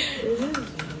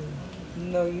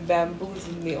 No, you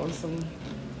bamboozled me on some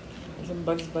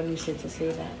Bugs Bunny shit to say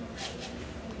that.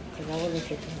 Cause I wasn't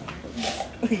kicking her.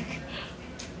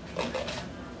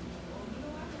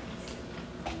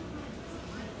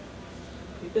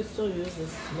 You could still use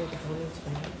this to make a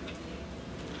ponytail.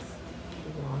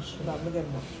 Wash But I'm gonna get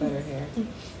much better hair.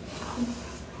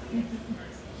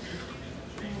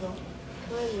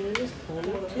 My name is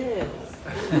Ponytail. I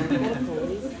got a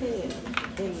ponytail.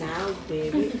 And now,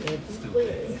 baby,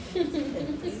 everywhere.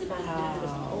 And if I had a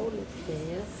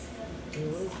ponytail, it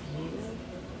was you.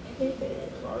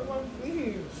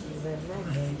 Baby. She's in my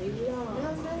baby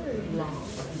long.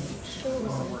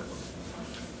 Sure.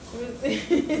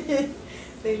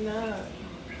 They not.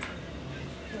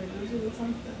 Wait, this is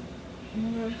something. I'm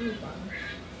gonna do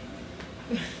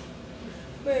it.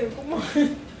 Babe, come on.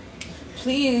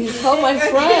 Please help my I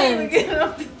can't friend. even get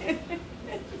up there.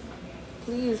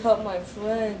 Please help my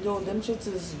friend. Yo, them shits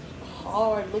is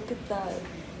hard. Look at that.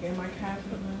 Get my cat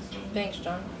for Thanks,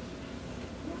 John.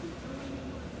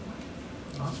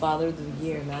 Father of the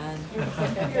year, man.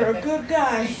 You're a good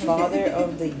guy. Father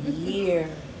of the year.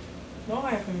 Don't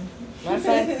hype him. Matter of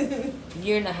fact,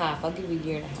 year and a half. I'll give you a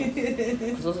year and a half.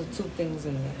 Because those are two things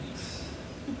in there.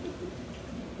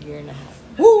 Year and a half.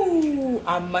 Woo!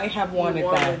 I might have wanted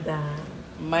that.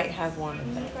 Might have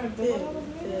wanted that.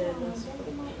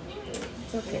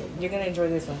 It's okay. You're going to enjoy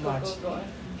this one. Watch.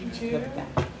 Look at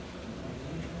that.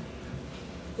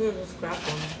 Just grab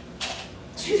one.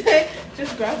 She said,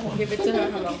 just grab one. Give it to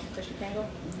her. Hello. Because she can't go.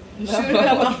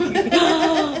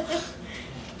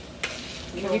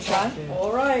 Can we try?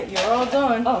 All right. You're all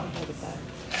done. Oh, look at that.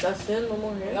 That's it? No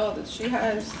more hair? No, she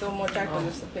has still more chocolate.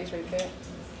 Just the place right there.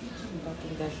 I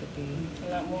think that should be. A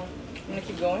lot more. I'm going to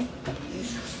keep going.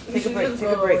 Take a break. Take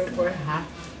a break. For half.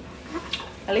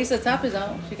 At least the top is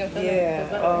out. She can feel it.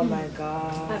 Yeah. Oh my I'd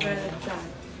god. rather try.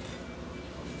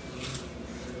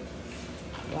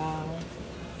 Wow.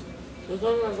 Those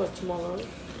ones are got smaller.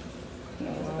 No,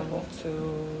 it's a couple. 1,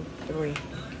 2, 3.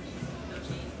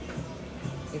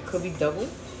 It could be double.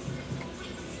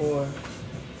 4.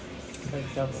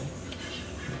 Like double.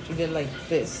 She did like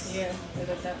this. Yeah, look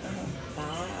at that.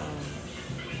 Wow.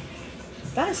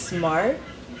 That's smart.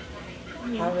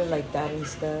 Have it like that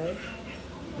instead.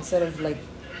 Instead of like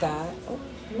that. Oh,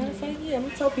 matter of fact, yeah, I'm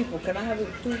gonna tell people, can I have it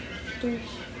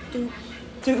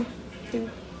do.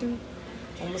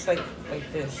 Almost like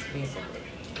this, basically.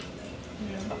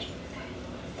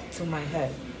 To my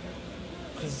head.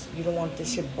 Because you don't want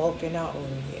this shit bulking out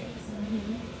over here.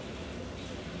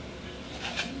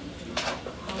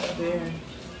 Where?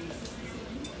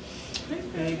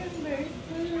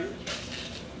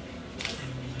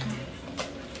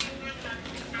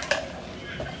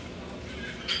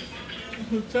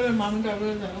 Tell her mama got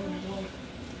rid of that other boy.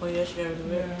 Oh, yeah, she got rid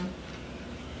of it. Yeah.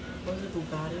 What was it,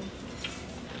 Bugatti?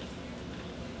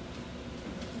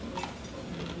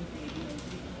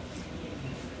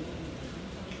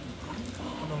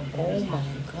 Oh my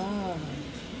god.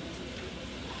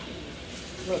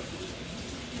 Look.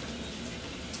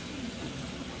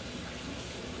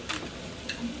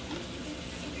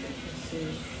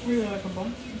 Really like a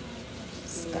bum.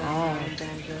 Sky.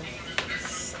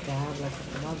 Sky like a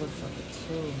motherfucker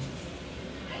too.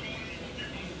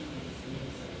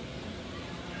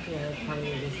 Yeah, that's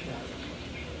probably what this guy.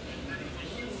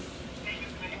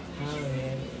 Hell yeah,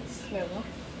 it is. Wait, what?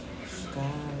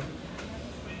 Sky.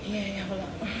 Yeah, hold on.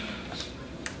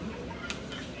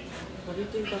 What do you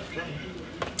think that's from?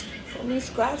 From me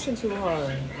scratching too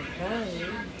hard. Apparently.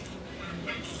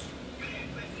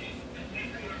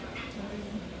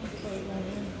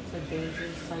 It's a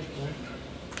dangerous cycle.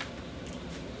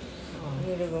 I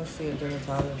need to go see a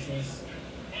dermatologist.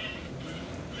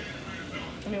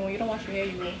 I mean, when you don't wash your hair,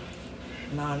 you will.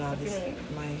 Nah, this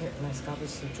my scalp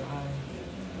is too dry.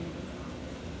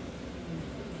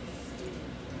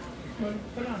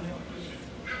 Put on it.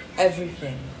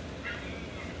 Everything.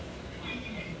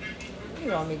 You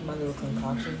know, I make my little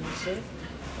concoctions and shit.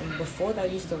 And before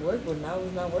that used to work, but now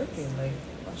it's not working. Like,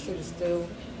 my shit is still...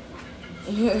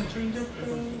 the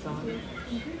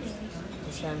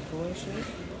shampoo and shit.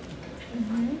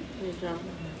 Good job.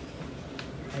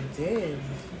 I did.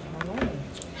 I don't know.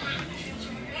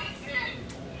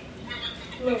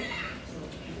 Look.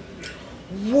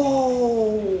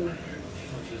 Whoa!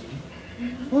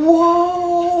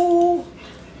 Whoa!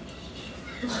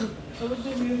 I would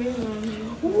give you this one.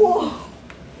 Whoa!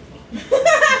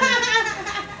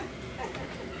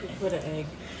 Put an egg.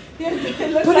 Yeah,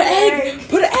 it looks Put like an egg!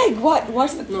 Put an egg! What?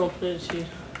 Watch the... No, put a cheese.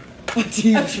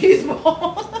 A cheese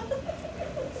ball.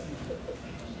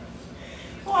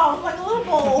 Wow, it's like a little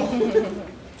bowl.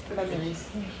 Memories.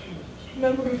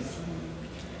 Memories.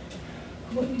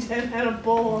 When Jen had a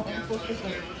bowl.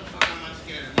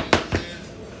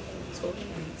 So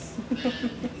nice. I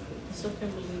still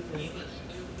can't believe it.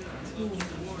 Two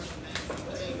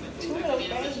little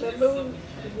things. Remember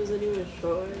it wasn't even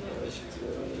short. I was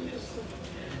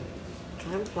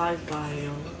time flies by,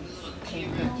 yo. Oh,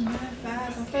 man,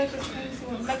 fast. I feel like it's crazy.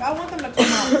 Like, I want them to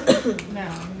come out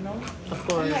now, you know? Of I'm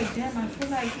course. like, damn, I feel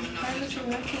like these pregnancy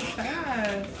went too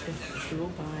fast. It flew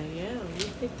by, yeah. We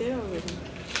think there already.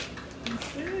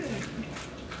 That's it.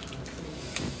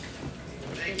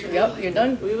 Yep, you're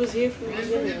done. We was here from the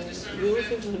beginning. We was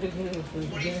here from the beginning. From the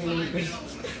beginning.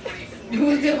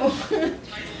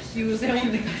 You was there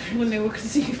when they were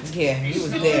conceived. Yeah, he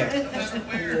was there.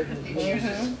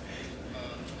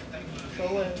 So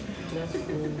what? That's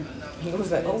cool. He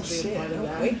was like, oh Let's be a shit. part of No,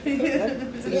 that. wait. You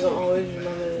gonna always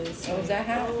remember this. Oh, was that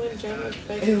how? Oh, when Jen was It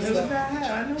pregnant. was It was like-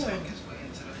 bad. I know it.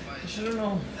 I should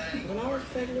know. When I was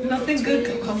pregnant with Nothing the good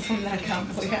twins. could come from that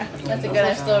cowboy hat. That's a good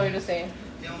ass story to say.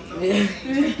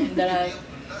 Yeah.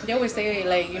 They always say,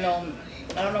 like, you know,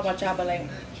 I don't know about y'all, but like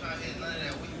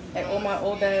all my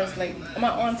old ass, like all my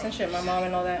aunts and shit, my mom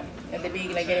and all that, and they be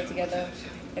like getting together,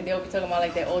 and they all be talking about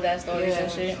like their old ass stories and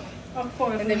shit, Of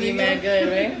course. and they be mad good,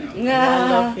 right? I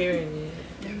love hearing it.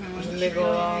 And they go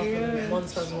off and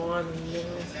once has one and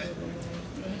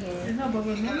then No, but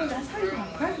remember, that's how you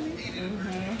got pregnant.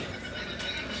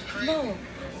 no,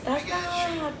 that's not how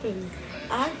it happened.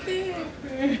 I can't.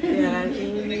 Yeah, I can't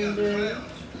even do it.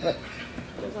 But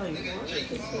That's how you want it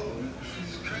to say.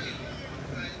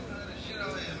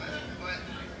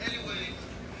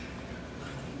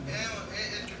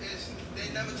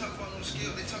 They never talk about no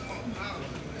skill. They talk about power.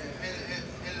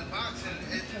 And in boxing,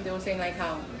 And they were saying like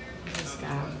how This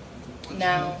guy.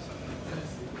 now,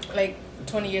 like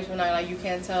 20 years from now, like you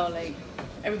can't tell, like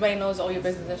everybody knows all your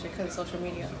business and shit because of social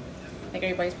media. Like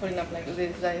everybody's putting up like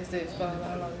this, that is this, blah,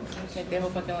 blah, blah, like their whole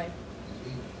fucking life.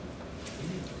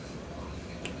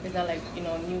 It's not like, you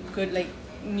know, new good like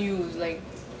news, like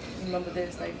remember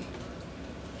this, like.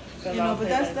 You know, but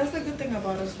that's the good thing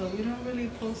about us, though. We don't really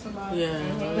post about Yeah.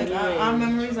 like our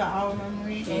memories are our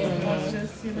memories. Yeah. It's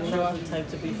just, you I'm know. not the type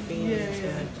to be famous Yeah.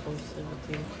 and like post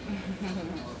everything.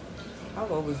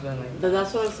 I've always been like that. But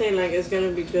that's what I'm saying. Like, it's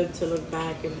gonna be good to look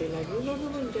back and be like, remember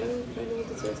when Jen was pregnant with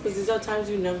the twins? Because these are times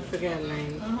you never forget.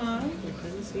 Like,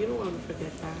 pregnancy, you don't want to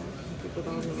forget that. People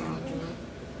don't around you.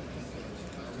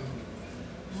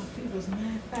 My feet was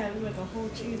mad fat. It was like a whole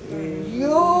cheeseburger.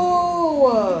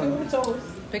 Yo! Toast.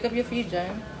 Pick up your feet,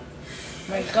 Jen.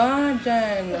 My God,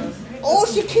 Jen. Oh,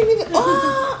 she came in.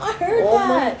 Oh, I Oh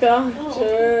my that. god.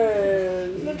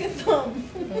 Look at them.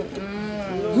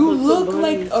 You look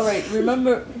like. All right,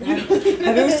 remember? Have you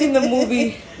ever seen the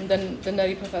movie? The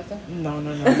Nutty Professor. No.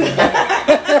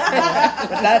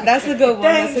 That's a good one.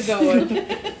 That's a good one.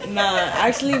 Nah,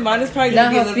 actually, mine is probably gonna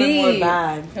be a little bit more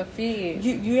bad. Her feet.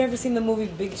 You ever seen the movie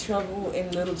Big Trouble in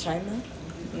Little China?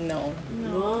 No.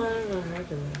 No, I never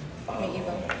heard of that. Me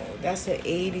either. That's an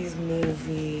 80s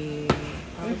movie.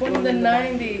 We born in the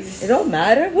 90s. It don't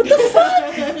matter. What the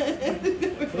fuck?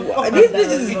 These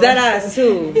bitches is dead ass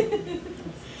too.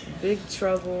 Big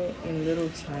Trouble in Little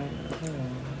China. Hold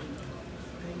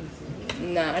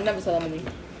on. Nah, I never saw that movie.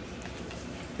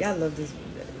 Y'all love this.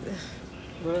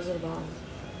 What is it about?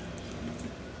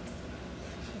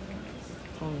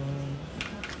 Hold on.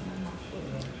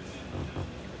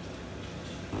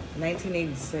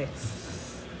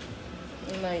 1986.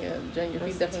 Nah, yeah, Jen, your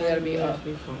feet definitely gotta be up.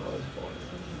 Before I was born.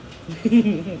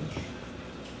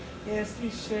 Yes,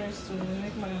 these chairs to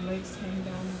make my legs hang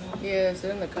down. Yeah,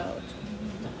 sit on the couch.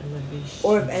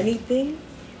 Or if anything,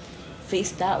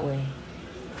 face that way.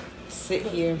 Sit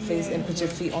here and face and put your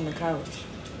feet on the couch.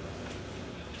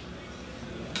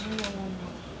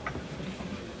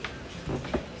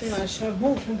 I should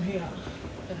move from here.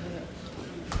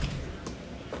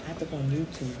 I have to go on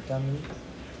YouTube, dummy.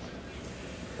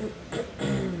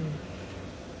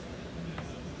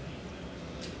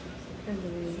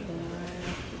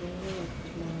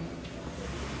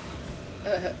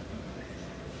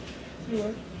 You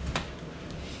work?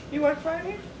 You work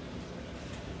Friday?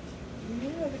 Yeah,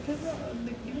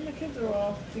 even the kids are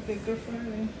off. They get Good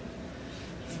Friday.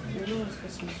 You know it's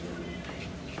Christmas.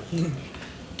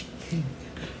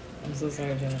 I'm so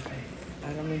sorry, Jennifer.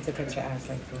 I don't mean to cut your ass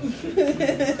like this.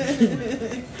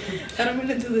 I don't mean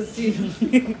to do this to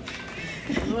you.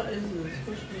 What is this?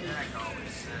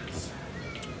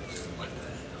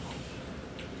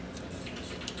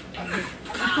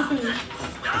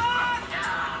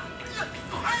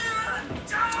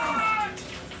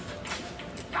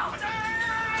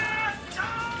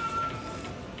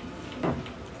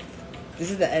 This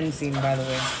is the end scene, by the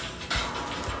way.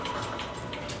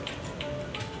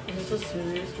 Is this a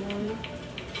serious one?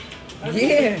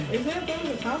 Yeah. Is that a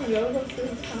comedy? I was about to say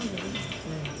it's comedy.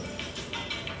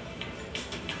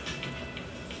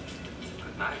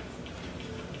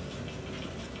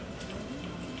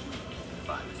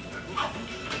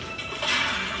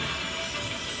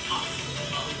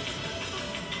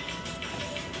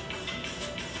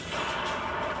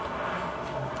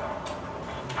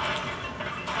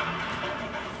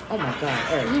 Oh my god.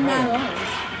 All right. You mad long.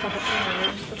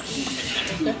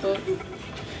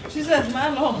 She says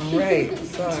Milo. Right.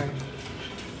 Sorry.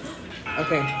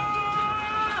 Okay.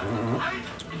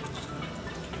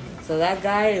 So that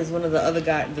guy is one of the other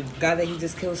guy, the guy that he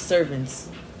just killed servants.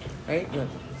 Right? Look.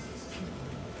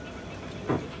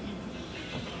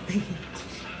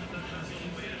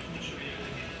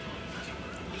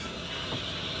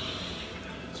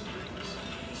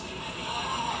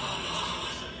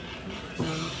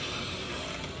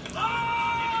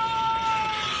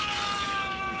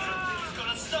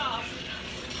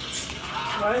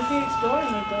 Why is he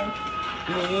exploring it though?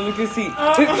 You can see.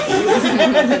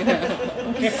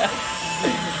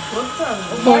 What's up?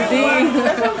 Why-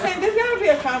 That's what I'm saying. This gotta be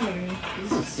a comedy.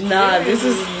 Nah, this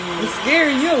is it's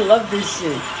scary. You'll love this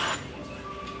shit.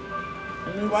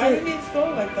 And that's Why it. did he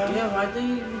explode like that? Yeah, why do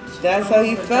you... That's how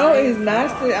he felt. His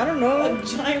master. I don't know. A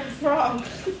giant frog.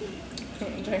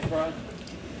 Giant frog.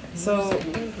 So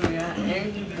Angry,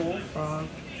 angry bullfrog.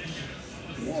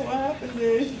 Yeah, what happened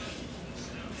there?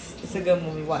 it's a good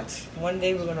movie. Watch. One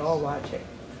day we're gonna all watch it.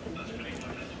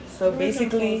 So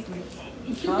basically,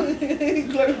 huh? Me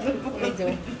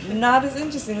too. Not as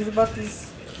interesting. It's about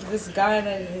this guy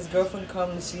that his girlfriend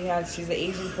comes. She's an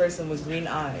Asian person with green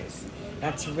eyes.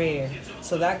 That's rare.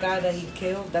 So that guy that he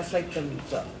killed, that's like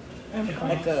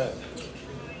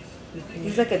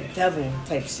he's like a devil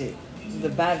type shit. The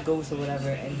bad ghost or whatever,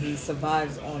 and he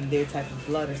survives on their type of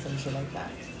blood or some shit like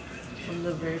that. From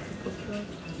the very people's blood?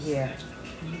 Yeah,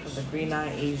 the green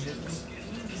eye Asians.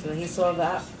 So then he saw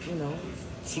that,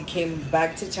 she came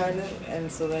back to China,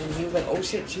 and so then he was like, oh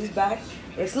shit, she's back.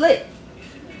 It's lit.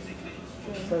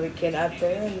 So they kidnapped her,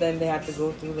 and then they had to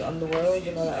go through the underworld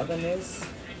and all that otherness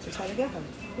to try to get her.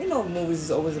 You know, movies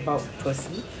is always about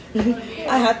pussy.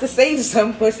 I had to save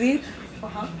some pussy.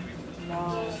 Uh-huh.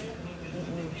 No.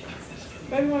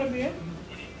 Baby, want a beer?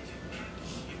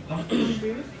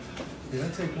 Beer? Yeah,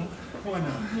 I'll take one. Why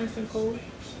not? Nice and cold.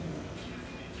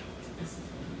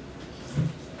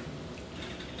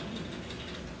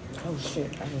 Oh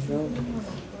shit, I was rolling.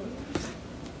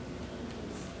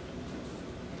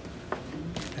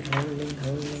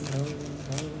 Rolling.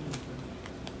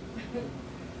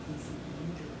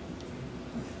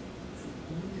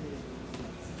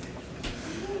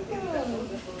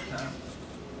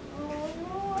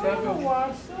 gonna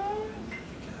wash that.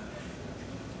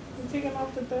 I'm taking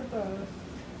off the tetas.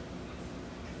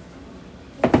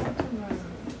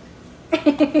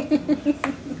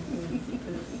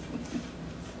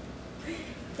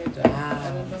 Good job.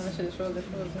 I don't know. I should have frozen.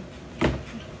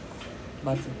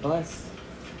 About to bust.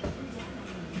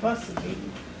 Bust it,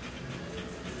 baby.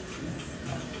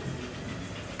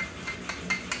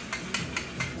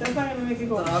 That's not gonna make it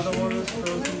go. The other one was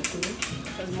frozen too.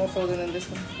 It's more frozen than this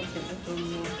one.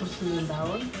 Okay. Pushing in that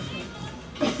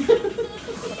one.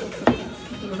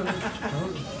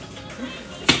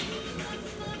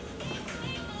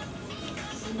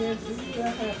 Yes,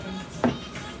 that happened.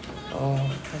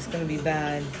 Oh, that's gonna be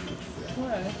bad.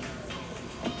 What?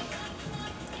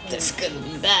 That's gonna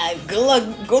be bad. Good luck.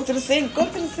 Go to the sink. Go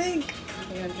to the sink.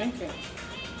 You're gonna drink it.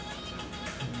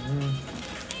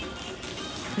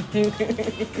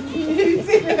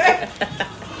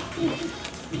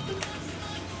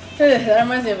 That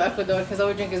reminds me of Ecuador because all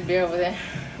we drink is beer over there.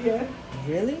 Yeah.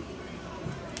 Really?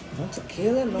 No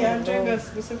tequila? No, Yeah, drink no, a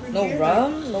specific no beer.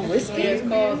 rum? No Yeah, whiskey? it's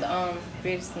called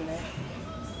Pilsner.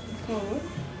 Cool.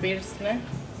 Pilsner.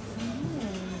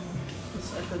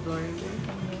 It's Ecuadorian beer.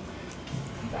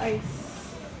 Nice.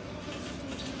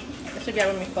 That should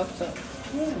get me fucked up.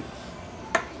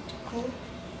 Cool.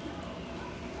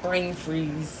 Brain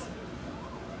freeze.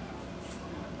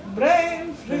 Brain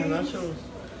Yeah, freeze. that shit was.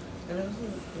 And it was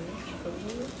in the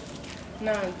fridge.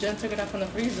 No, Jen took it out from the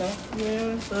freezer.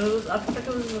 Yeah, so it was. I think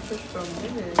it was in the fridge for a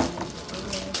minute.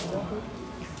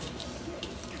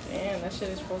 Damn, that shit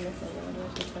is frozen for a minute.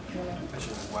 That shit's fucking out. That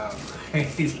shit's wild.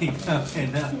 Crazy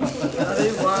coming up.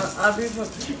 I'll be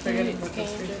forgetting what the Can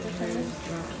you fridge do is.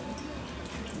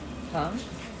 Huh?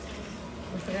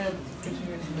 I forgot the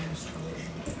fridge is very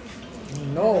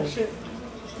strong. No. Shit.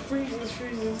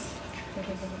 Freezes.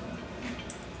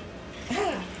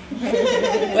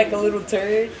 Like a little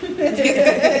turd.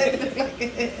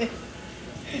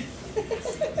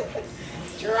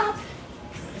 Drop.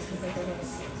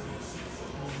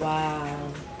 Wow.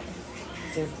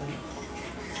 Different.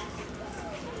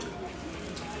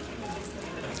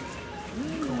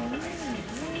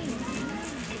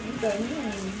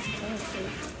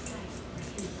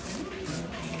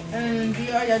 And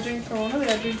DR, y'all drink Corona,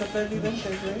 y'all drink the Presidente,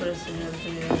 right?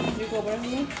 Presidente. You go back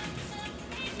here?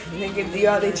 Nigga,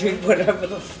 DR, they drink whatever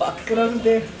the fuck. What else is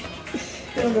there?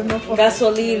 They don't get no fucking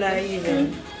Gasolina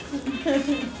even.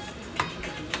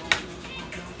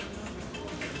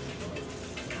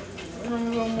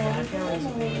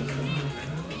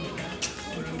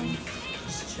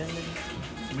 Just chilling.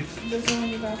 This one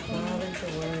you got from Nothing to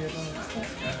worry about.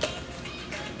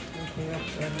 Waking up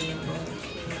early in the morning.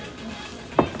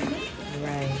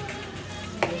 Right.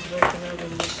 Just waking up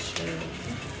and just chill.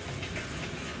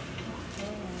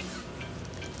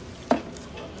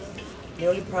 The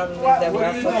only problem is that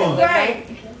we're fucking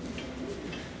Right.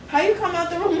 How you come out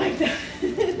the room like that?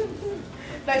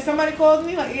 Like somebody called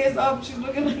me, like ears up, she's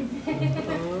looking like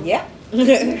Yeah.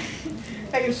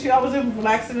 like if I was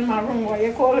relaxing in my room while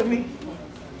you're calling me.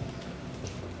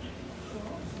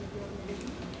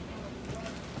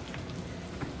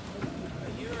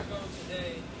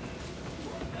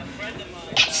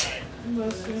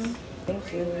 Bless you.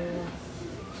 Thank you.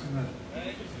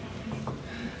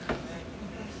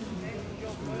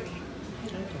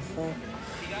 What the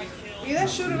fuck? You that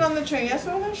shooting on the train? Y'all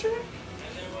saw that shooting?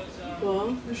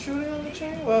 Well, The shooting on the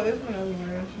train? Well, it's been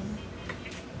everywhere.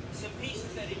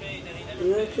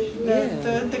 yeah,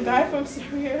 'cause The guy from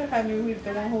Syria had me with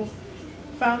the one who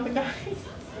found the guy.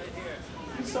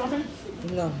 You saw him?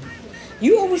 No.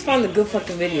 You always find the good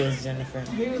fucking videos, Jennifer.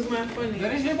 he was my funny. You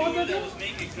didn't hear about that?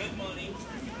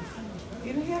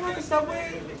 You didn't hear about the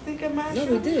subway? Think of mass No, we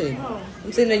shooting? did. Oh.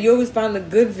 I'm saying that you always find the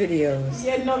good videos.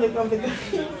 Yeah, no, the guy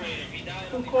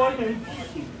who called him,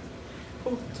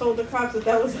 who told the cops that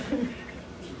that was him.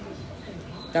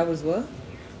 That was what?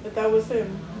 That was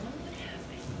him.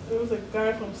 It was a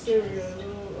guy from Syria, a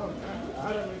little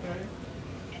Arabic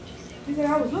guy. He said,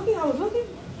 I was looking.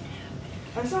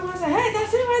 I saw him, I said, hey,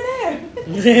 that's him right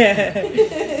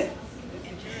there.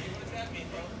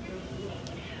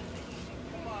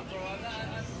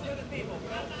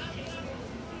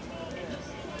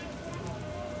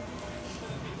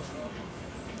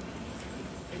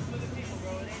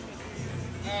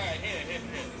 Alright, here.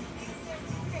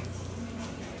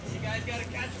 You guys gotta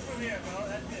catch it from here, bro.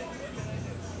 That's it. What can I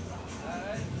do?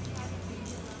 Alright.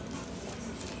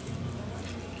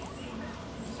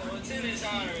 So it's in his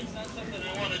honor. It's not something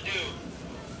I want to do.